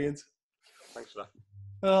 Brilliant. Thanks for that.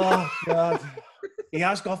 Oh God, he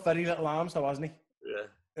has got very little arms, though, hasn't he?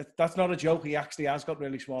 Yeah. That's not a joke. He actually has got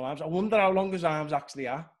really small arms. I wonder how long his arms actually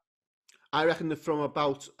are. I reckon they're from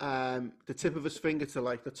about the tip of his finger to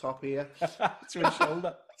like the top here. To his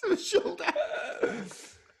shoulder. To his shoulder.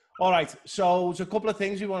 All right, so there's a couple of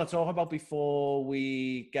things we want to talk about before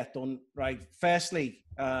we get done. Right, firstly,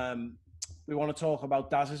 we want to talk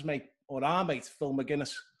about Daz's mate, or our mate, Phil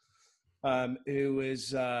McGuinness, who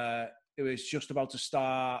is just about to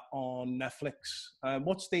star on Netflix.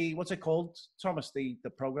 What's it called, Thomas? The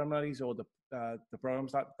program that he's, or the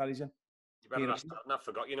programs that he's in? You better not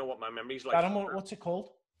forgot. You know what my memory's like. Darren, what's it called?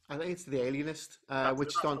 I think it's The Alienist, which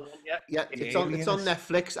is on. Yeah, it's on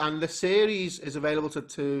Netflix, and the series is available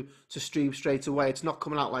to stream straight away. It's not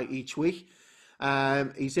coming out like each week.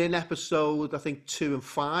 He's in episode, I think, 2 and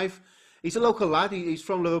 5. He's a local lad. He's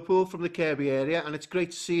from Liverpool, from the Kirby area, and it's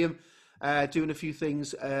great to see him doing a few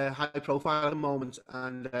things high profile at the moment.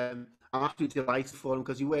 And I'm absolutely delighted for him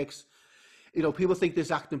because he works. You know, people think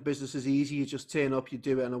this acting business is easy. You just turn up, you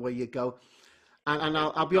do it, and away you go. And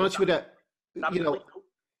I'll be honest with you, you know,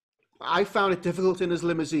 I found it difficult in his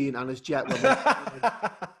limousine and his jet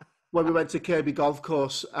when we went to Kirby Golf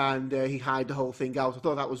Course, and he hired the whole thing out. I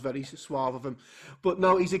thought that was very suave of him. But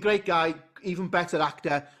no, he's a great guy, even better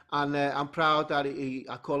actor, and I'm proud that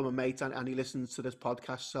I call him a mate, and he listens to this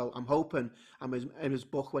podcast. So I'm hoping I'm in his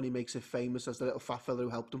book when he makes it famous as the little fat fella who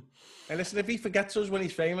helped him. Hey, listen, if he forgets us when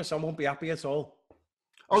he's famous, I won't be happy at all.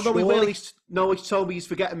 Oh, no, he will. He's told me he's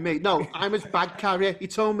forgetting me. No, I'm his bag carrier. He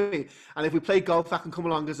told me. And if we play golf, I can come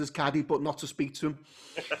along as his caddy, but not to speak to him.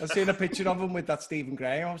 I've seen a picture of him with that Stephen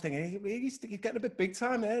Graham. I was thinking, he's getting a bit big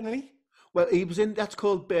time there, isn't he? Well, he was in, that's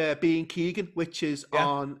called Being Keegan, which is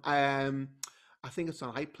on, I think it's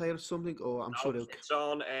on iPlayer or something, or I'm sure it's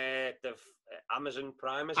on the Amazon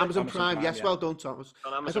Prime, is it? Amazon Prime, yes. Yeah. Well done, Thomas.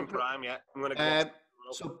 On Amazon Prime, yeah. I'm going to go.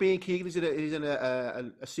 So Being Keegan is in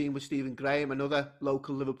a scene with Stephen Graham, another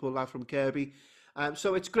local Liverpool lad from Kirby.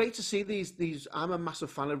 So it's great to see these. I'm a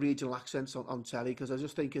massive fan of regional accents on telly because I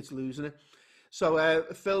just think it's losing it. So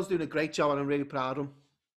Phil's doing a great job, and I'm really proud of him.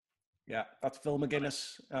 Yeah, that's Phil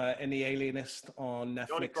McGuinness in The Alienist on Netflix.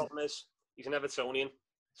 The only problem is he's an Evertonian.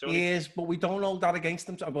 He is, but we don't hold that against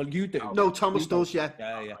him. Well, you do. No, Thomas does, yeah.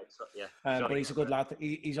 Yeah. But he's a good lad.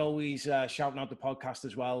 He's always shouting out the podcast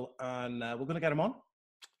as well, and we're going to get him on.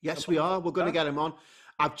 Yes, we are. We're going to get him on.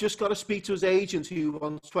 I've just got to speak to his agent who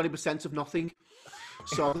wants 20% of nothing.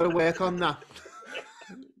 So I'm going to work on that.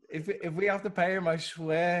 If we have to pay him, I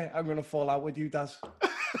swear I'm going to fall out with you, Daz.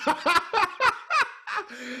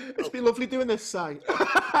 It's been lovely doing this, Si.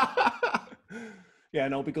 Yeah,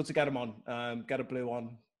 no, it'd be good to get him on. Get a blue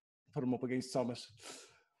on, put him up against Thomas.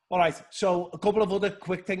 All right, so a couple of other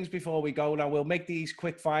quick things before we go. Now, we'll make these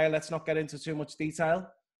quick fire. Let's not get into too much detail.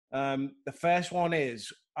 The first one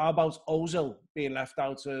is, how about Ozil being left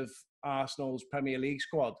out of Arsenal's Premier League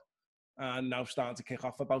squad and now starting to kick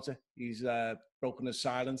off about it? He's broken his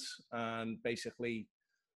silence and basically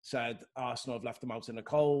said Arsenal have left him out in the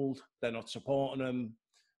cold. They're not supporting him.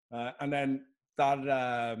 And then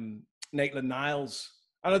that Maitland-Niles,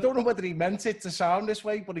 and I don't know whether he meant it to sound this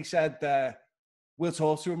way, but he said, we'll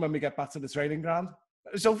talk to him when we get back to the training ground.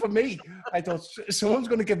 So for me, I thought someone's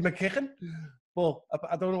going to give him a kicking. But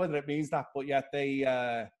I don't know whether it means that. But yet they,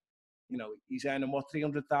 he's earning, what,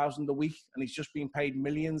 300,000 a week, and he's just being paid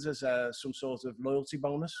millions as some sort of loyalty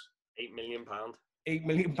bonus. £8 million. £8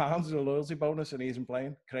 million as a loyalty bonus, and he isn't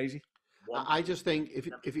playing. Crazy. I just think if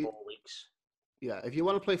you 4 weeks. Yeah, if you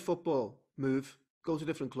want to play football, move, go to a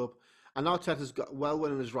different club. And Arteta's got well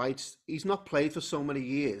within his rights. He's not played for so many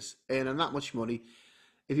years, earning that much money.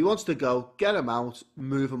 If he wants to go, get him out,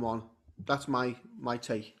 move him on. That's my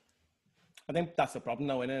take. I think that's the problem,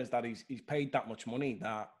 though, is that he's paid that much money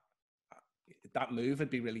that move would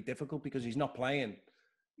be really difficult because he's not playing.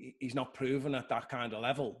 He's not proven at that kind of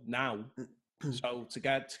level now. So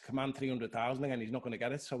to command 300,000 again, he's not going to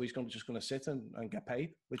get it. So he's just going to sit and get paid,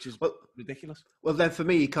 which is ridiculous. Well, then for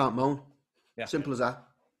me, he can't moan. Yeah. Simple as that.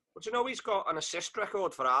 But you know, he's got an assist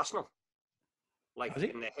record for Arsenal. Like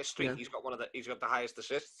in the history, yeah. He's got the highest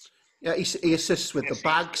assists. Yeah, he assists with the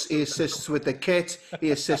bags, he assists with the kit,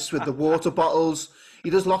 he assists with the water bottles. He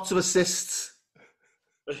does lots of assists.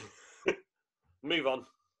 Move on.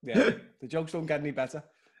 Yeah, the jokes don't get any better,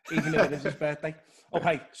 even if it is his birthday.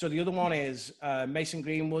 Okay, so the other one is Mason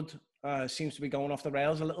Greenwood seems to be going off the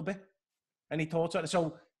rails a little bit. Any thoughts on it?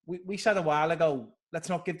 So we said a while ago, let's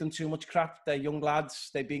not give them too much crap. They're young lads.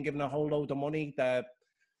 They've been given a whole load of money.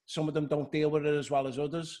 Some of them don't deal with it as well as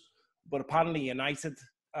others. But apparently United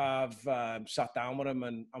have sat down with him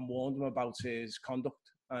and warned him about his conduct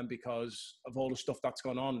because of all the stuff that's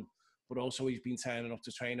gone on. But also he's been turning up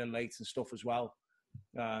to training late and stuff as well.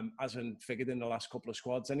 Hasn't figured in the last couple of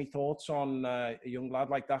squads. Any thoughts on a young lad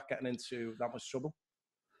like that getting into that much trouble?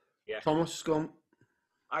 Yeah. Thomas, go on.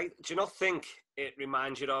 Do you not think it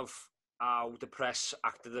reminds you of how the press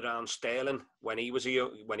acted around Sterling when he was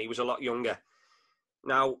a lot younger?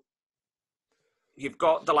 Now, you've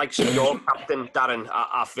got the likes of your captain, Darren,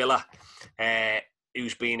 at Villa,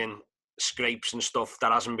 who's been in scrapes and stuff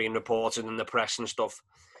that hasn't been reported in the press and stuff.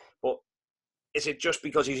 But is it just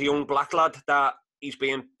because he's a young black lad that he's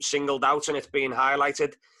being singled out and it's being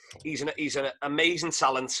highlighted? He's an amazing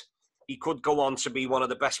talent. He could go on to be one of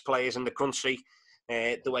the best players in the country,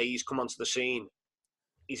 the way he's come onto the scene.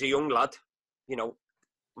 He's a young lad. You know,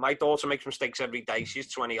 my daughter makes mistakes every day.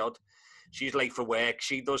 She's 20-odd. She's late for work.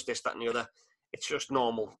 She does this, that and the other. It's just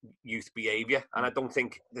normal youth behaviour. And I don't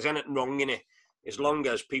think there's anything wrong in it, as long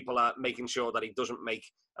as people are making sure that he doesn't make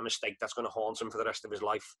a mistake that's going to haunt him for the rest of his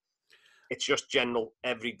life. It's just general,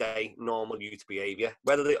 everyday, normal youth behaviour.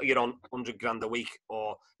 Whether you're on 100 grand a week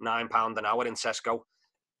or £9 an hour in Tesco,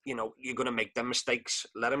 you know, you're going to make them mistakes.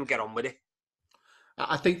 Let him get on with it.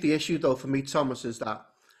 I think the issue, though, for me, Thomas, is that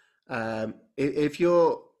if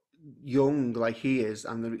you're young like he is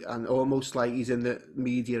and almost like he's in the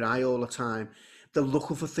media eye all the time, they're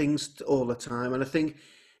looking for things all the time. And I think,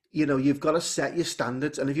 you know, you've got to set your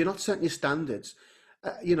standards. And if you're not setting your standards,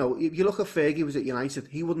 you know, if you look at Fergie was at United,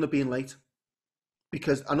 he wouldn't have been late.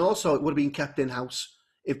 And also it would have been kept in-house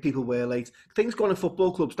if people were late. Things go on in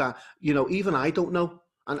football clubs that, you know, even I don't know.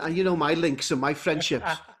 And you know, my links and my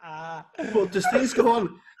friendships. But there's things go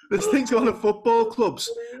on in football clubs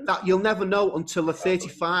that you'll never know until they're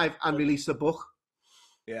 35 and release a book.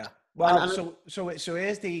 Yeah. Well, so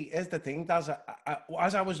here's the thing, Daz.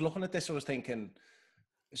 As I was looking at this, I was thinking,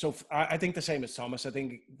 so I think the same as Thomas. I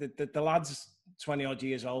think the lad's 20-odd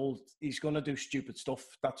years old. He's going to do stupid stuff.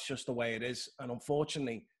 That's just the way it is. And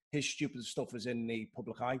unfortunately, his stupid stuff is in the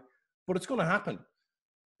public eye. But it's going to happen.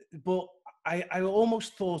 But I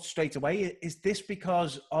almost thought straight away, is this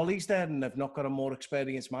because Ollie's there and they've not got a more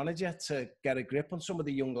experienced manager to get a grip on some of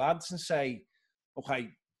the young lads and say, okay,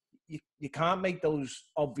 you can't make those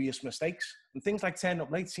obvious mistakes. And things like turning up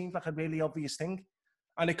late seems like a really obvious thing.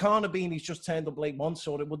 And it can't have been he's just turned up late once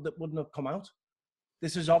or it wouldn't have come out.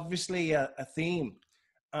 This is obviously a theme.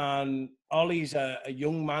 And Ollie's a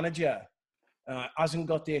young manager, hasn't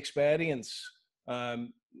got the experience,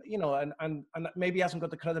 you know, and maybe hasn't got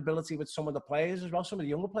the credibility with some of the players as well. Some of the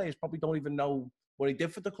younger players probably don't even know what he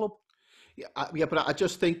did for the club. Yeah, but I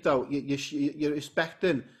just think, though, you're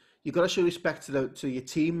respecting, you've got to show respect to your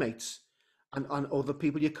teammates and other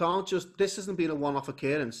people. You can't just, this hasn't been a one-off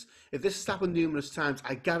occurrence. If this has happened numerous times,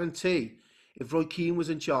 I guarantee if Roy Keane was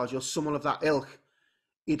in charge or someone of that ilk,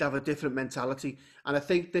 he'd have a different mentality. And I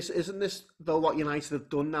think this, though, what United have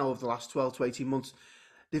done now over the last 12 to 18 months,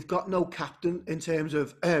 they've got no captain in terms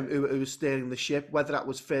of who was steering the ship, whether that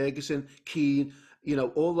was Ferguson, Keane, you know,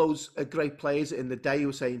 all those great players in the day who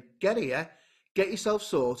were saying, get here, get yourself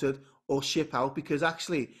sorted or ship out, because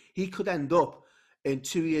actually he could end up in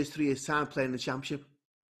 2 years, 3 years' time playing the Championship.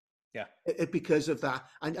 Yeah. Because of that.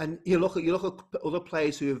 And you look at other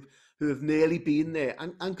players who have nearly been there.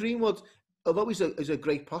 And Greenwood, although he's a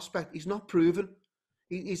great prospect, he's not proven.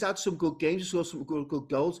 He's had some good games, he's scored some good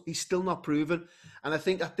goals. He's still not proven. And I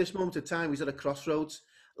think at this moment of time, he's at a crossroads,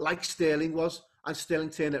 like Sterling was, and Sterling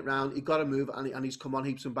turned it round. He got to move, and he's come on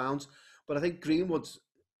heaps and bounds. But I think Greenwood's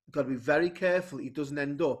got to be very careful he doesn't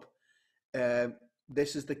end up.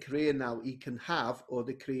 This is the career now he can have, or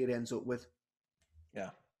the career he ends up with. Yeah.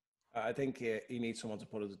 I think he needs someone to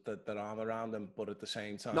put their arm around him, but at the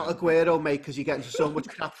same time... Not Aguero, mate, because you get so much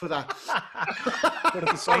crap for that. But at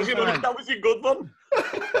the same time... That was a good one.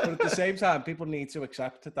 But at the same time, people need to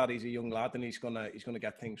accept that he's a young lad and he's gonna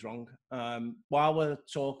get things wrong. While we're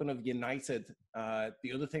talking of United,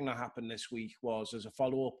 the other thing that happened this week was, as a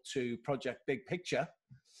follow-up to Project Big Picture,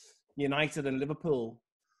 United and Liverpool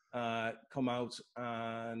come out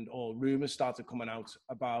or rumours started coming out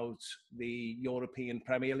about the European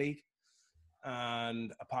Premier League,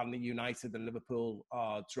 and apparently United and Liverpool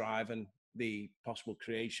are driving the possible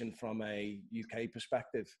creation from a UK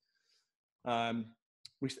perspective. I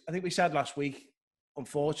think we said last week,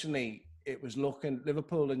 unfortunately, it was looking,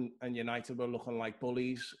 Liverpool and United were looking like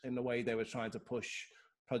bullies in the way they were trying to push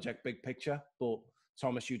Project Big Picture. But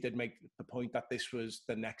Thomas, you did make the point that this was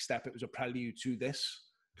the next step. It was a prelude to this.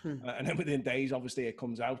 And then within days, obviously, it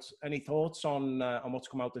comes out. Any thoughts on what's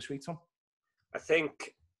come out this week, Tom? I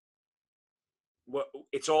think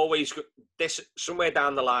it's always this, somewhere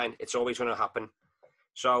down the line, it's always going to happen.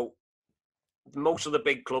 So most of the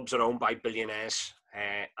big clubs are owned by billionaires,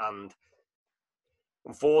 and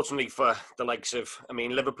unfortunately for the likes of, I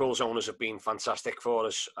mean, Liverpool's owners have been fantastic for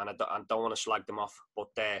us, and I don't want to slag them off, but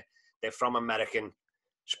they're from American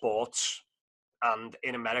sports, And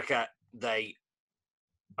in America, they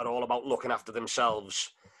are all about looking after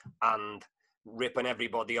themselves and ripping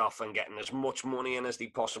everybody off and getting as much money in as they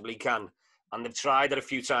possibly can. And they've tried it a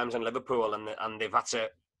few times in Liverpool, and they've had to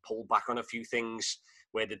pull back on a few things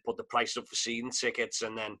where they'd put the price up for season tickets,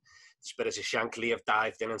 and then Spirits of Shankly have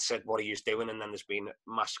dived in and said, what are you doing? And then there's been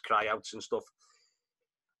mass cry-outs and stuff.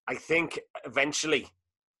 I think eventually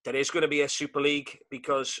there is going to be a Super League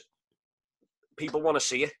because people want to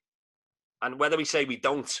see it. And whether we say we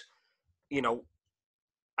don't, you know,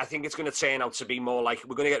 I think it's going to turn out to be more like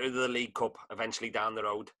we're going to get rid of the League Cup eventually down the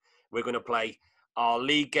road. We're going to play our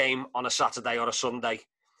league game on a Saturday or a Sunday.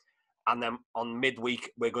 And then on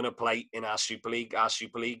midweek, we're going to play in our Super League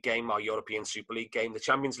game, our European Super League game. The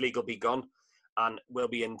Champions League will be gone and we'll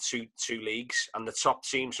be in two leagues. And the top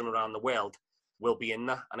teams from around the world will be in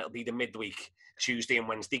there. And it'll be the midweek, Tuesday and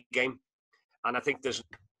Wednesday game. And I think there's,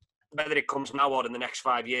 whether it comes now or in the next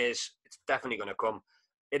 5 years, it's definitely going to come.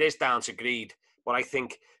 It is down to greed. But I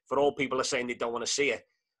think for all people are saying they don't want to see it,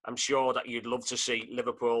 I'm sure that you'd love to see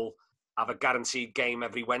Liverpool have a guaranteed game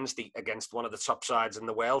every Wednesday against one of the top sides in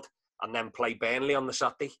the world and then play Burnley on the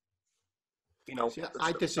Saturday. You know, see,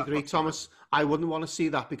 I disagree, Thomas. I wouldn't want to see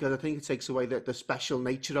that because I think it takes away the special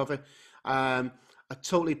nature of it. I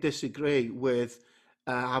totally disagree with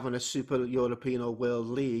having a Super European or World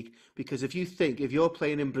League because if you're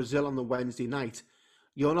playing in Brazil on the Wednesday night,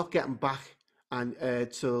 you're not getting back and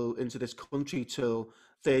into this country till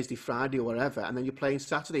Thursday, Friday or whatever, and then you're playing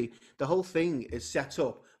Saturday. The whole thing is set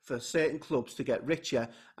up for certain clubs to get richer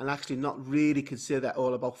and actually not really consider that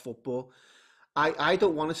all about football. I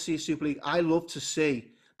don't want to see a Super League. I love to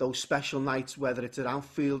see those special nights, whether it's at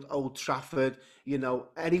Anfield, Old Trafford, you know,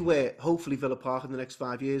 anywhere, hopefully Villa Park in the next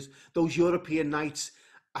 5 years. Those European nights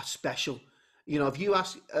are special. You know, if you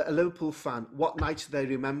ask a Liverpool fan what nights they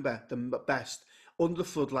remember the best, under the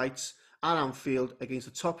floodlights at Anfield against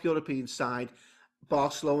the top European side,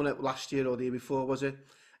 Barcelona last year or the year before, was it?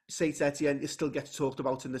 Saint Etienne, it still gets talked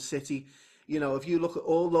about in the city. You know, if you look at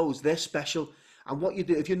all those, they're special. And what you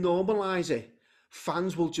do, if you normalise it,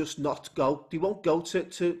 fans will just not go. They won't go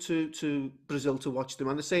to Brazil to watch them.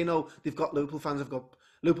 And they're saying, oh, they've got Liverpool fans,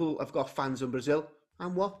 Liverpool have got fans in Brazil.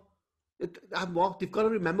 And what? They've got to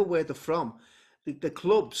remember where they're from. The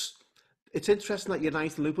clubs, it's interesting that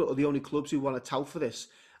United and Liverpool are the only clubs who want to tout for this.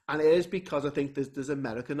 And it is because I think there's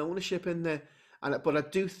American ownership in there. But I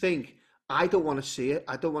do think, I don't want to see it.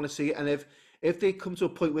 I don't want to see it. And if they come to a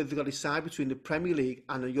point where they've got to decide between the Premier League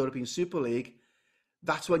and the European Super League,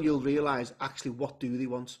 that's when you'll realise actually what do they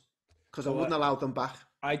want. Because I wouldn't allow them back.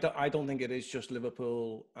 I don't think it is just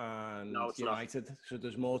Liverpool and United. Not. So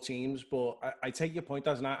there's more teams. But I take your point,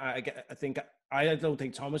 doesn't I? I don't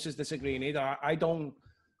think Thomas is disagreeing either. I don't.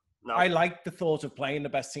 No. I like the thought of playing the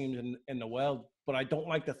best teams in the world, but I don't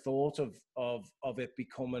like the thought of it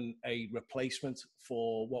becoming a replacement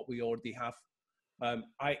for what we already have.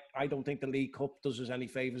 I don't think the League Cup does us any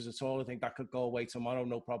favours at all. I think that could go away tomorrow,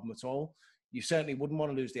 no problem at all. You certainly wouldn't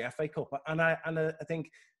want to lose the FA Cup. And I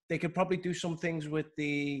think they could probably do some things with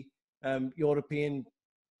the European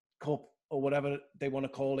Cup or whatever they want to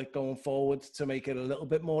call it going forward to make it a little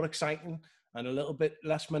bit more exciting and a little bit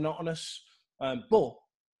less monotonous. But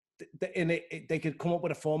they could come up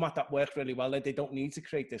with a format that works really well. They don't need to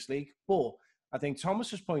create this league. But I think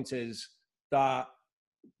Thomas's point is that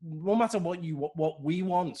no matter what we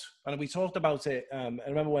want, and we talked about it. I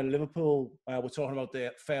remember when Liverpool were talking about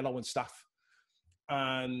the furlough staff,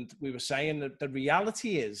 and we were saying that the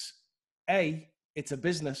reality is, A, it's a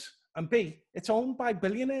business, and B, it's owned by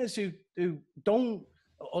billionaires who don't,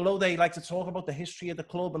 although they like to talk about the history of the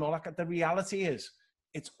club and all that, the reality is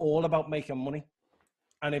it's all about making money.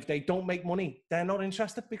 And if they don't make money, they're not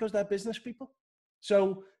interested because they're business people.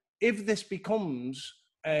 So if this becomes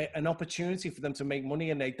an opportunity for them to make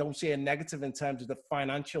money and they don't see a negative in terms of the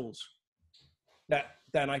financials,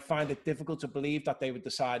 then I find it difficult to believe that they would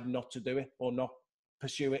decide not to do it or not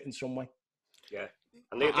pursue it in some way. Yeah.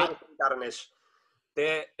 And the other thing, Darren, is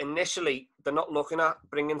they're not looking at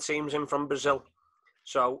bringing teams in from Brazil.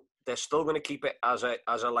 So they're still going to keep it as a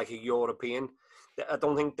like a European. I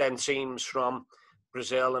don't think them teams from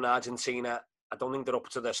Brazil and Argentina, I don't think they're up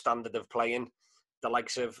to the standard of playing the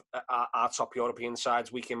likes of our top European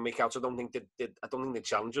sides week in, week out. I don't think they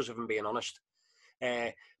challenge us, if I'm being honest.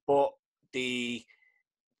 But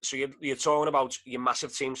you're talking about your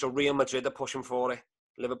massive teams. So Real Madrid are pushing for it.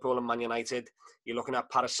 Liverpool and Man United. You're looking at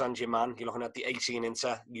Paris Saint-Germain. You're looking at the 18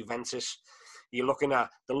 Inter, Juventus. They're looking at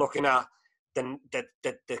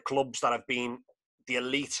the clubs that have been the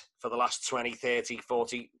elite for the last 20, 30,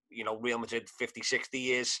 40, Real Madrid, 50, 60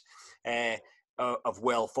 years of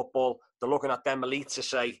world football. They're looking at them elite to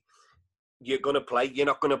say, you're going to play. You're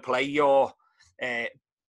not going to play your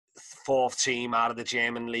fourth team out of the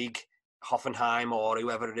German league, Hoffenheim or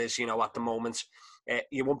whoever it is, at the moment.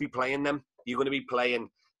 You won't be playing them. You're going to be playing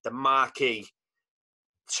the marquee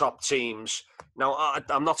top teams. Now,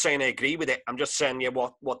 I'm not saying I agree with it. I'm just saying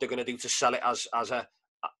what they're going to do to sell it as a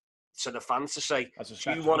to the fans to say,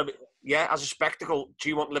 do you want to be, as a spectacle, do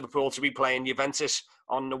you want Liverpool to be playing Juventus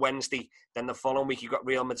on the Wednesday, then the following week you've got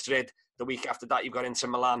Real Madrid, the week after that you've got Inter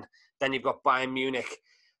Milan, then you've got Bayern Munich,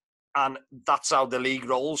 and that's how the league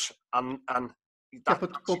rolls, and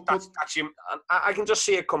that's you. And I can just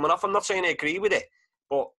see it coming off. I'm not saying I agree with it,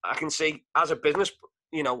 but I can see as a business,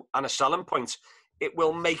 and a selling point, it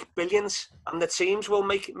will make billions, and the teams will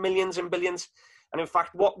make millions and billions. And in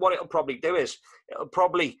fact, what it'll probably do is it'll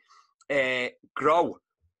probably grow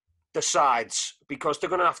the sides, because they're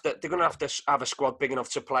going to have to have a squad big enough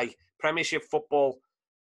to play Premiership football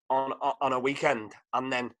on a weekend,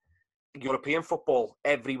 and then European football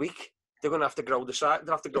every week. They're going to have to grow the side.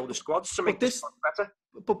 They have to grow the squads to make this better.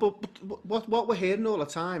 But what we're hearing all the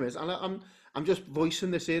time is, and I'm just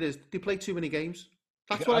voicing this here, is they play too many games.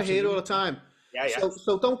 That's what I hear all the time. Yeah.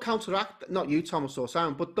 So don't counteract, not you, Thomas or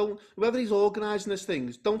Sam, but whoever he's organising these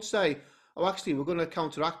things, don't say, oh, actually, we're going to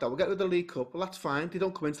counteract that. We'll get rid of the League Cup. Well, that's fine. They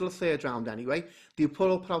don't come into the third round anyway. They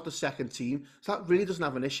put out the second team. So that really doesn't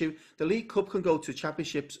have an issue. The League Cup can go to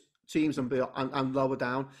Championships teams and lower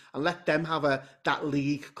down, and let them have that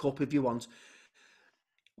League Cup if you want.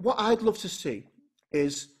 What I'd love to see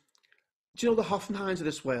is, do you know the Hoffenheims of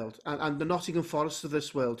this world and the Nottingham Forest of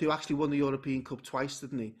this world, who actually won the European Cup twice,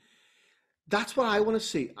 didn't he? That's what I want to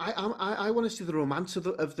see. I want to see the romance of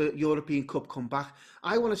the European Cup come back.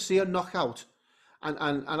 I want to see a knockout. And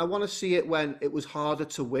I want to see it when it was harder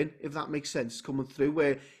to win, if that makes sense, coming through.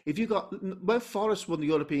 Where when Forest won the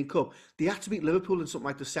European Cup, they had to beat Liverpool in something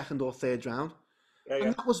like the second or third round.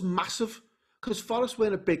 And that was massive, because Forest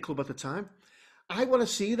weren't a big club at the time. I want to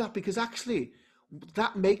see that, because actually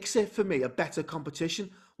that makes it, for me, a better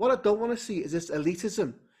competition. What I don't want to see is this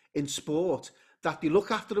elitism in sport, that they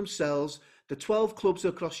look after themselves. The 12 clubs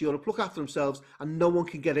across Europe look after themselves, and no one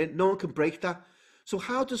can get in. No one can break that. So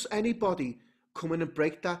how does anybody come in and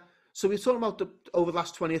break that? So we're talking about over the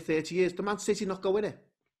last 20 or 30 years, the Man City not go in it.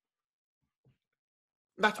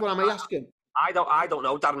 That's what I'm asking. I don't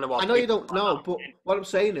know, Darren. I know you don't know, but what I'm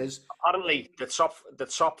saying is, apparently the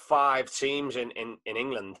top 5 teams in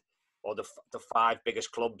England, or the 5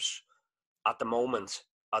 biggest clubs at the moment,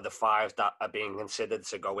 are the 5 that are being considered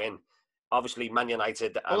to go in. Obviously, Man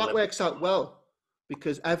United. Well, that works out well,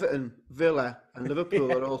 because Everton, Villa, and Liverpool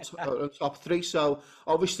are all top 3. So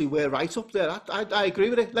obviously, we're right up there. I agree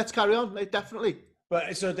with it. Let's carry on. Definitely.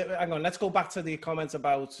 But so hang on. Let's go back to the comments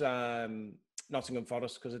about Nottingham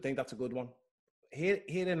Forest, because I think that's a good one.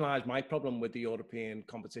 Herein lies my problem with the European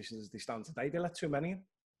competitions as they stand today. They let too many in.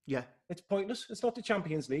 Yeah, it's pointless. It's not the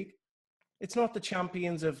Champions League. It's not the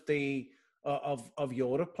champions of the of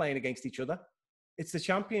Europe playing against each other. It's the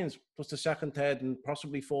champions plus the second, third, and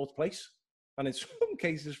possibly fourth place, and in some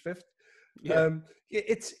cases fifth. Yeah.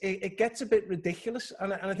 It gets a bit ridiculous,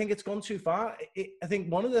 and I think it's gone too far. I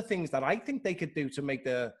think one of the things that I think they could do to make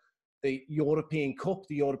the European Cup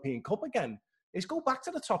again is go back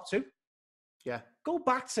to the top 2. Yeah, go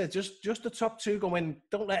back to just the top 2. Go in.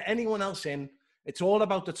 Don't let anyone else in. It's all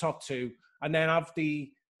about the top 2, and then have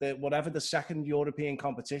the whatever the second European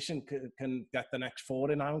competition can get the next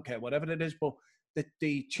 4 in. I don't care whatever it is, but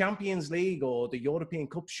the Champions League or the European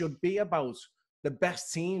Cup should be about the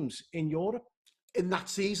best teams in Europe in that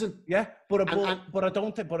season. Yeah, but I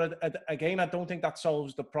don't think. But again, I don't think that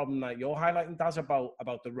solves the problem that you're highlighting, Daz, about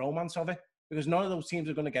the romance of it, because none of those teams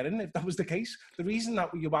are going to get in if that was the case. The reason that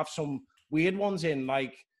you have some weird ones in,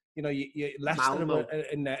 like, you Leicester were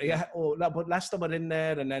in there, but Leicester were in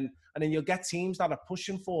there, and then you'll get teams that are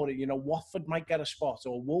pushing for it. Watford might get a spot,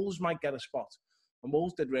 or Wolves might get a spot, and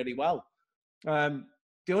Wolves did really well.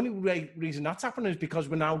 The only reason that's happening is because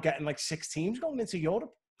we're now getting like 6 teams going into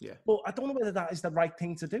Europe. Yeah, but I don't know whether that is the right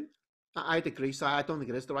thing to do. I'd agree. So I don't think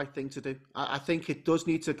it is the right thing to do. I think it does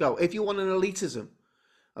need to go. If you want an elitism,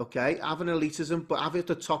 okay, have an elitism, but have it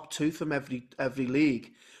the top 2 from every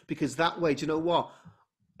league, because that way, do you know what?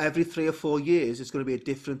 Every 3 or 4 years, it's going to be a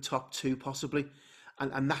different top 2 possibly,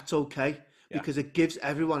 and that's okay, because it gives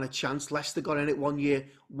everyone a chance. Leicester got in it one year.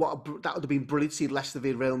 That would have been brilliant to see Leicester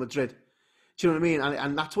v Real Madrid. Do you know what I mean?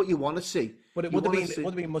 And that's what you want to see. But it would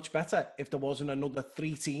have been much better if there wasn't another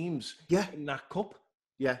 3 teams in that cup.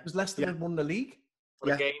 Yeah, because Leicester had won the league.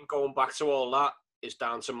 But again, going back to all that is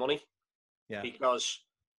down to money. Yeah, because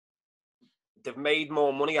they've made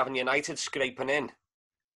more money having United scraping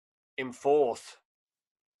in 4th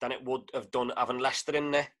than it would have done having Leicester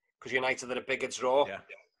in there. because United are a bigger draw. Yeah.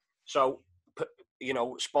 So, you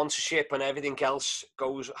know, sponsorship and everything else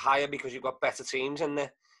goes higher because you've got better teams in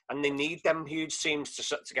there, and they need them huge teams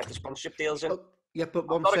to get the sponsorship deals in. Yeah, but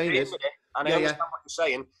what I'm saying is, and I understand what you're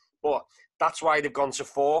saying, but that's why they've gone to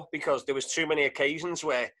 4, because there was too many occasions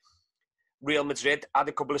where Real Madrid had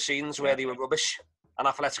a couple of seasons where they were rubbish, and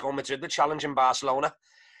Atletico Madrid were challenging Barcelona.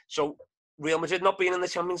 So Real Madrid not being in the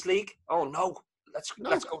Champions League, oh no, let's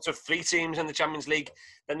go to 3 teams in the Champions League.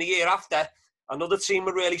 Then the year after, another team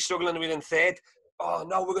were really struggling to be in 3rd. Oh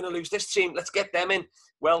no, we're going to lose this team. Let's get them in.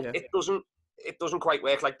 Well, it doesn't quite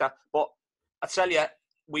work like that. But I tell you,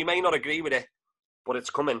 we may not agree with it, but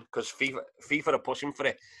it's coming because FIFA are pushing for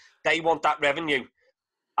it. They want that revenue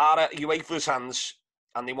out of UEFA's hands,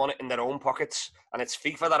 and they want it in their own pockets. And it's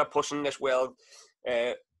FIFA that are pushing this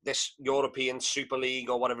this European Super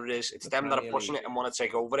League or whatever it is. It's them that are pushing it and want to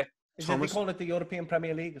take over it. Is it they call it the European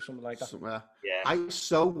Premier League or something like that? Yeah. I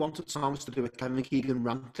so wanted Thomas to do a Kevin Keegan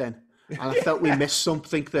rant then. And I felt we missed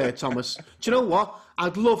something there, Thomas. Do you know what?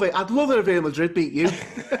 I'd love it. I'd love it if Real Madrid beat you.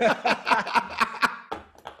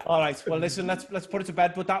 All right. Well, listen, let's put it to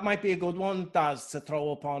bed. But that might be a good one, Daz, to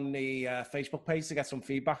throw up on the Facebook page to get some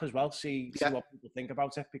feedback as well. See what people think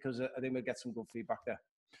about it, because I think we'll get some good feedback there.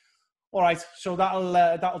 All right. So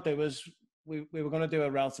that'll do us. We were going to do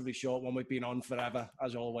a relatively short one. We've been on forever,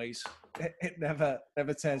 as always. It never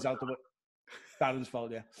turns out to be Darren's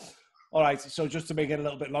fault, yeah. All right, so just to make it a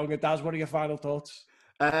little bit longer, Daz, what are your final thoughts?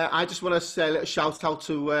 I just want to say a little shout out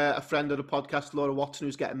to a friend of the podcast, Laura Watson,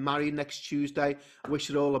 who's getting married next Tuesday. I wish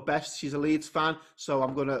her all the best. She's a Leeds fan, so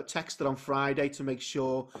I'm going to text her on Friday to make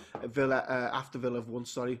sure after Villa have won,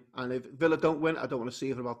 sorry. And if Villa don't win, I don't want to see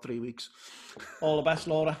her for about 3 weeks. All the best,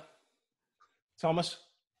 Laura. Thomas?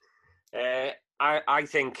 I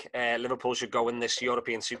think Liverpool should go in this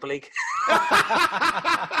European Super League.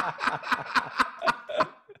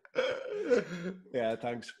 Yeah,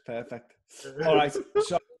 thanks. Perfect. All right.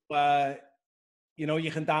 So,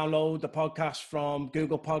 you can download the podcast from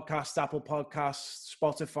Google Podcasts, Apple Podcasts,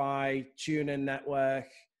 Spotify, TuneIn Network.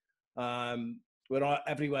 We're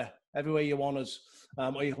everywhere you want us.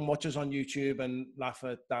 Or you can watch us on YouTube and laugh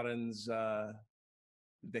at Darren's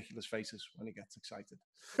ridiculous faces when he gets excited.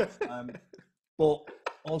 But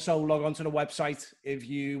also log on to the website if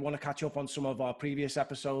you want to catch up on some of our previous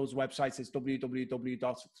episodes. Website is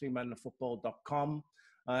www.threemenoffootball.com.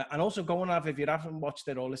 And also go and if you haven't watched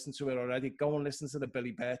it or listened to it already, go and listen to the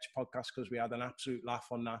Billy Birch podcast, because we had an absolute laugh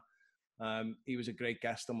on that. He was a great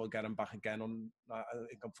guest, and we'll get him back again. I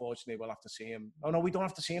think unfortunately we'll have to see him. Oh no, we don't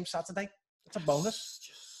have to see him Saturday. That's a bonus.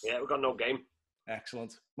 Yeah, we've got no game.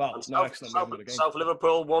 Excellent. Well, South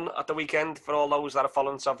Liverpool won at the weekend for all those that are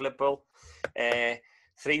following South Liverpool. 3-1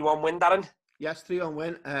 win, Darren. Yes, 3-1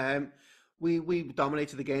 win. We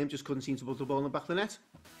dominated the game, just couldn't seem to put the ball in the back of the net.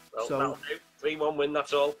 Well, that'll do. 3-1 win,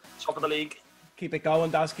 that's all. Top of the league. Keep it going,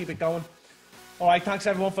 Daz. Keep it going. All right, thanks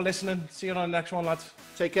everyone for listening. See you on the next one, lads.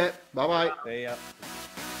 Take care. Bye-bye. See ya.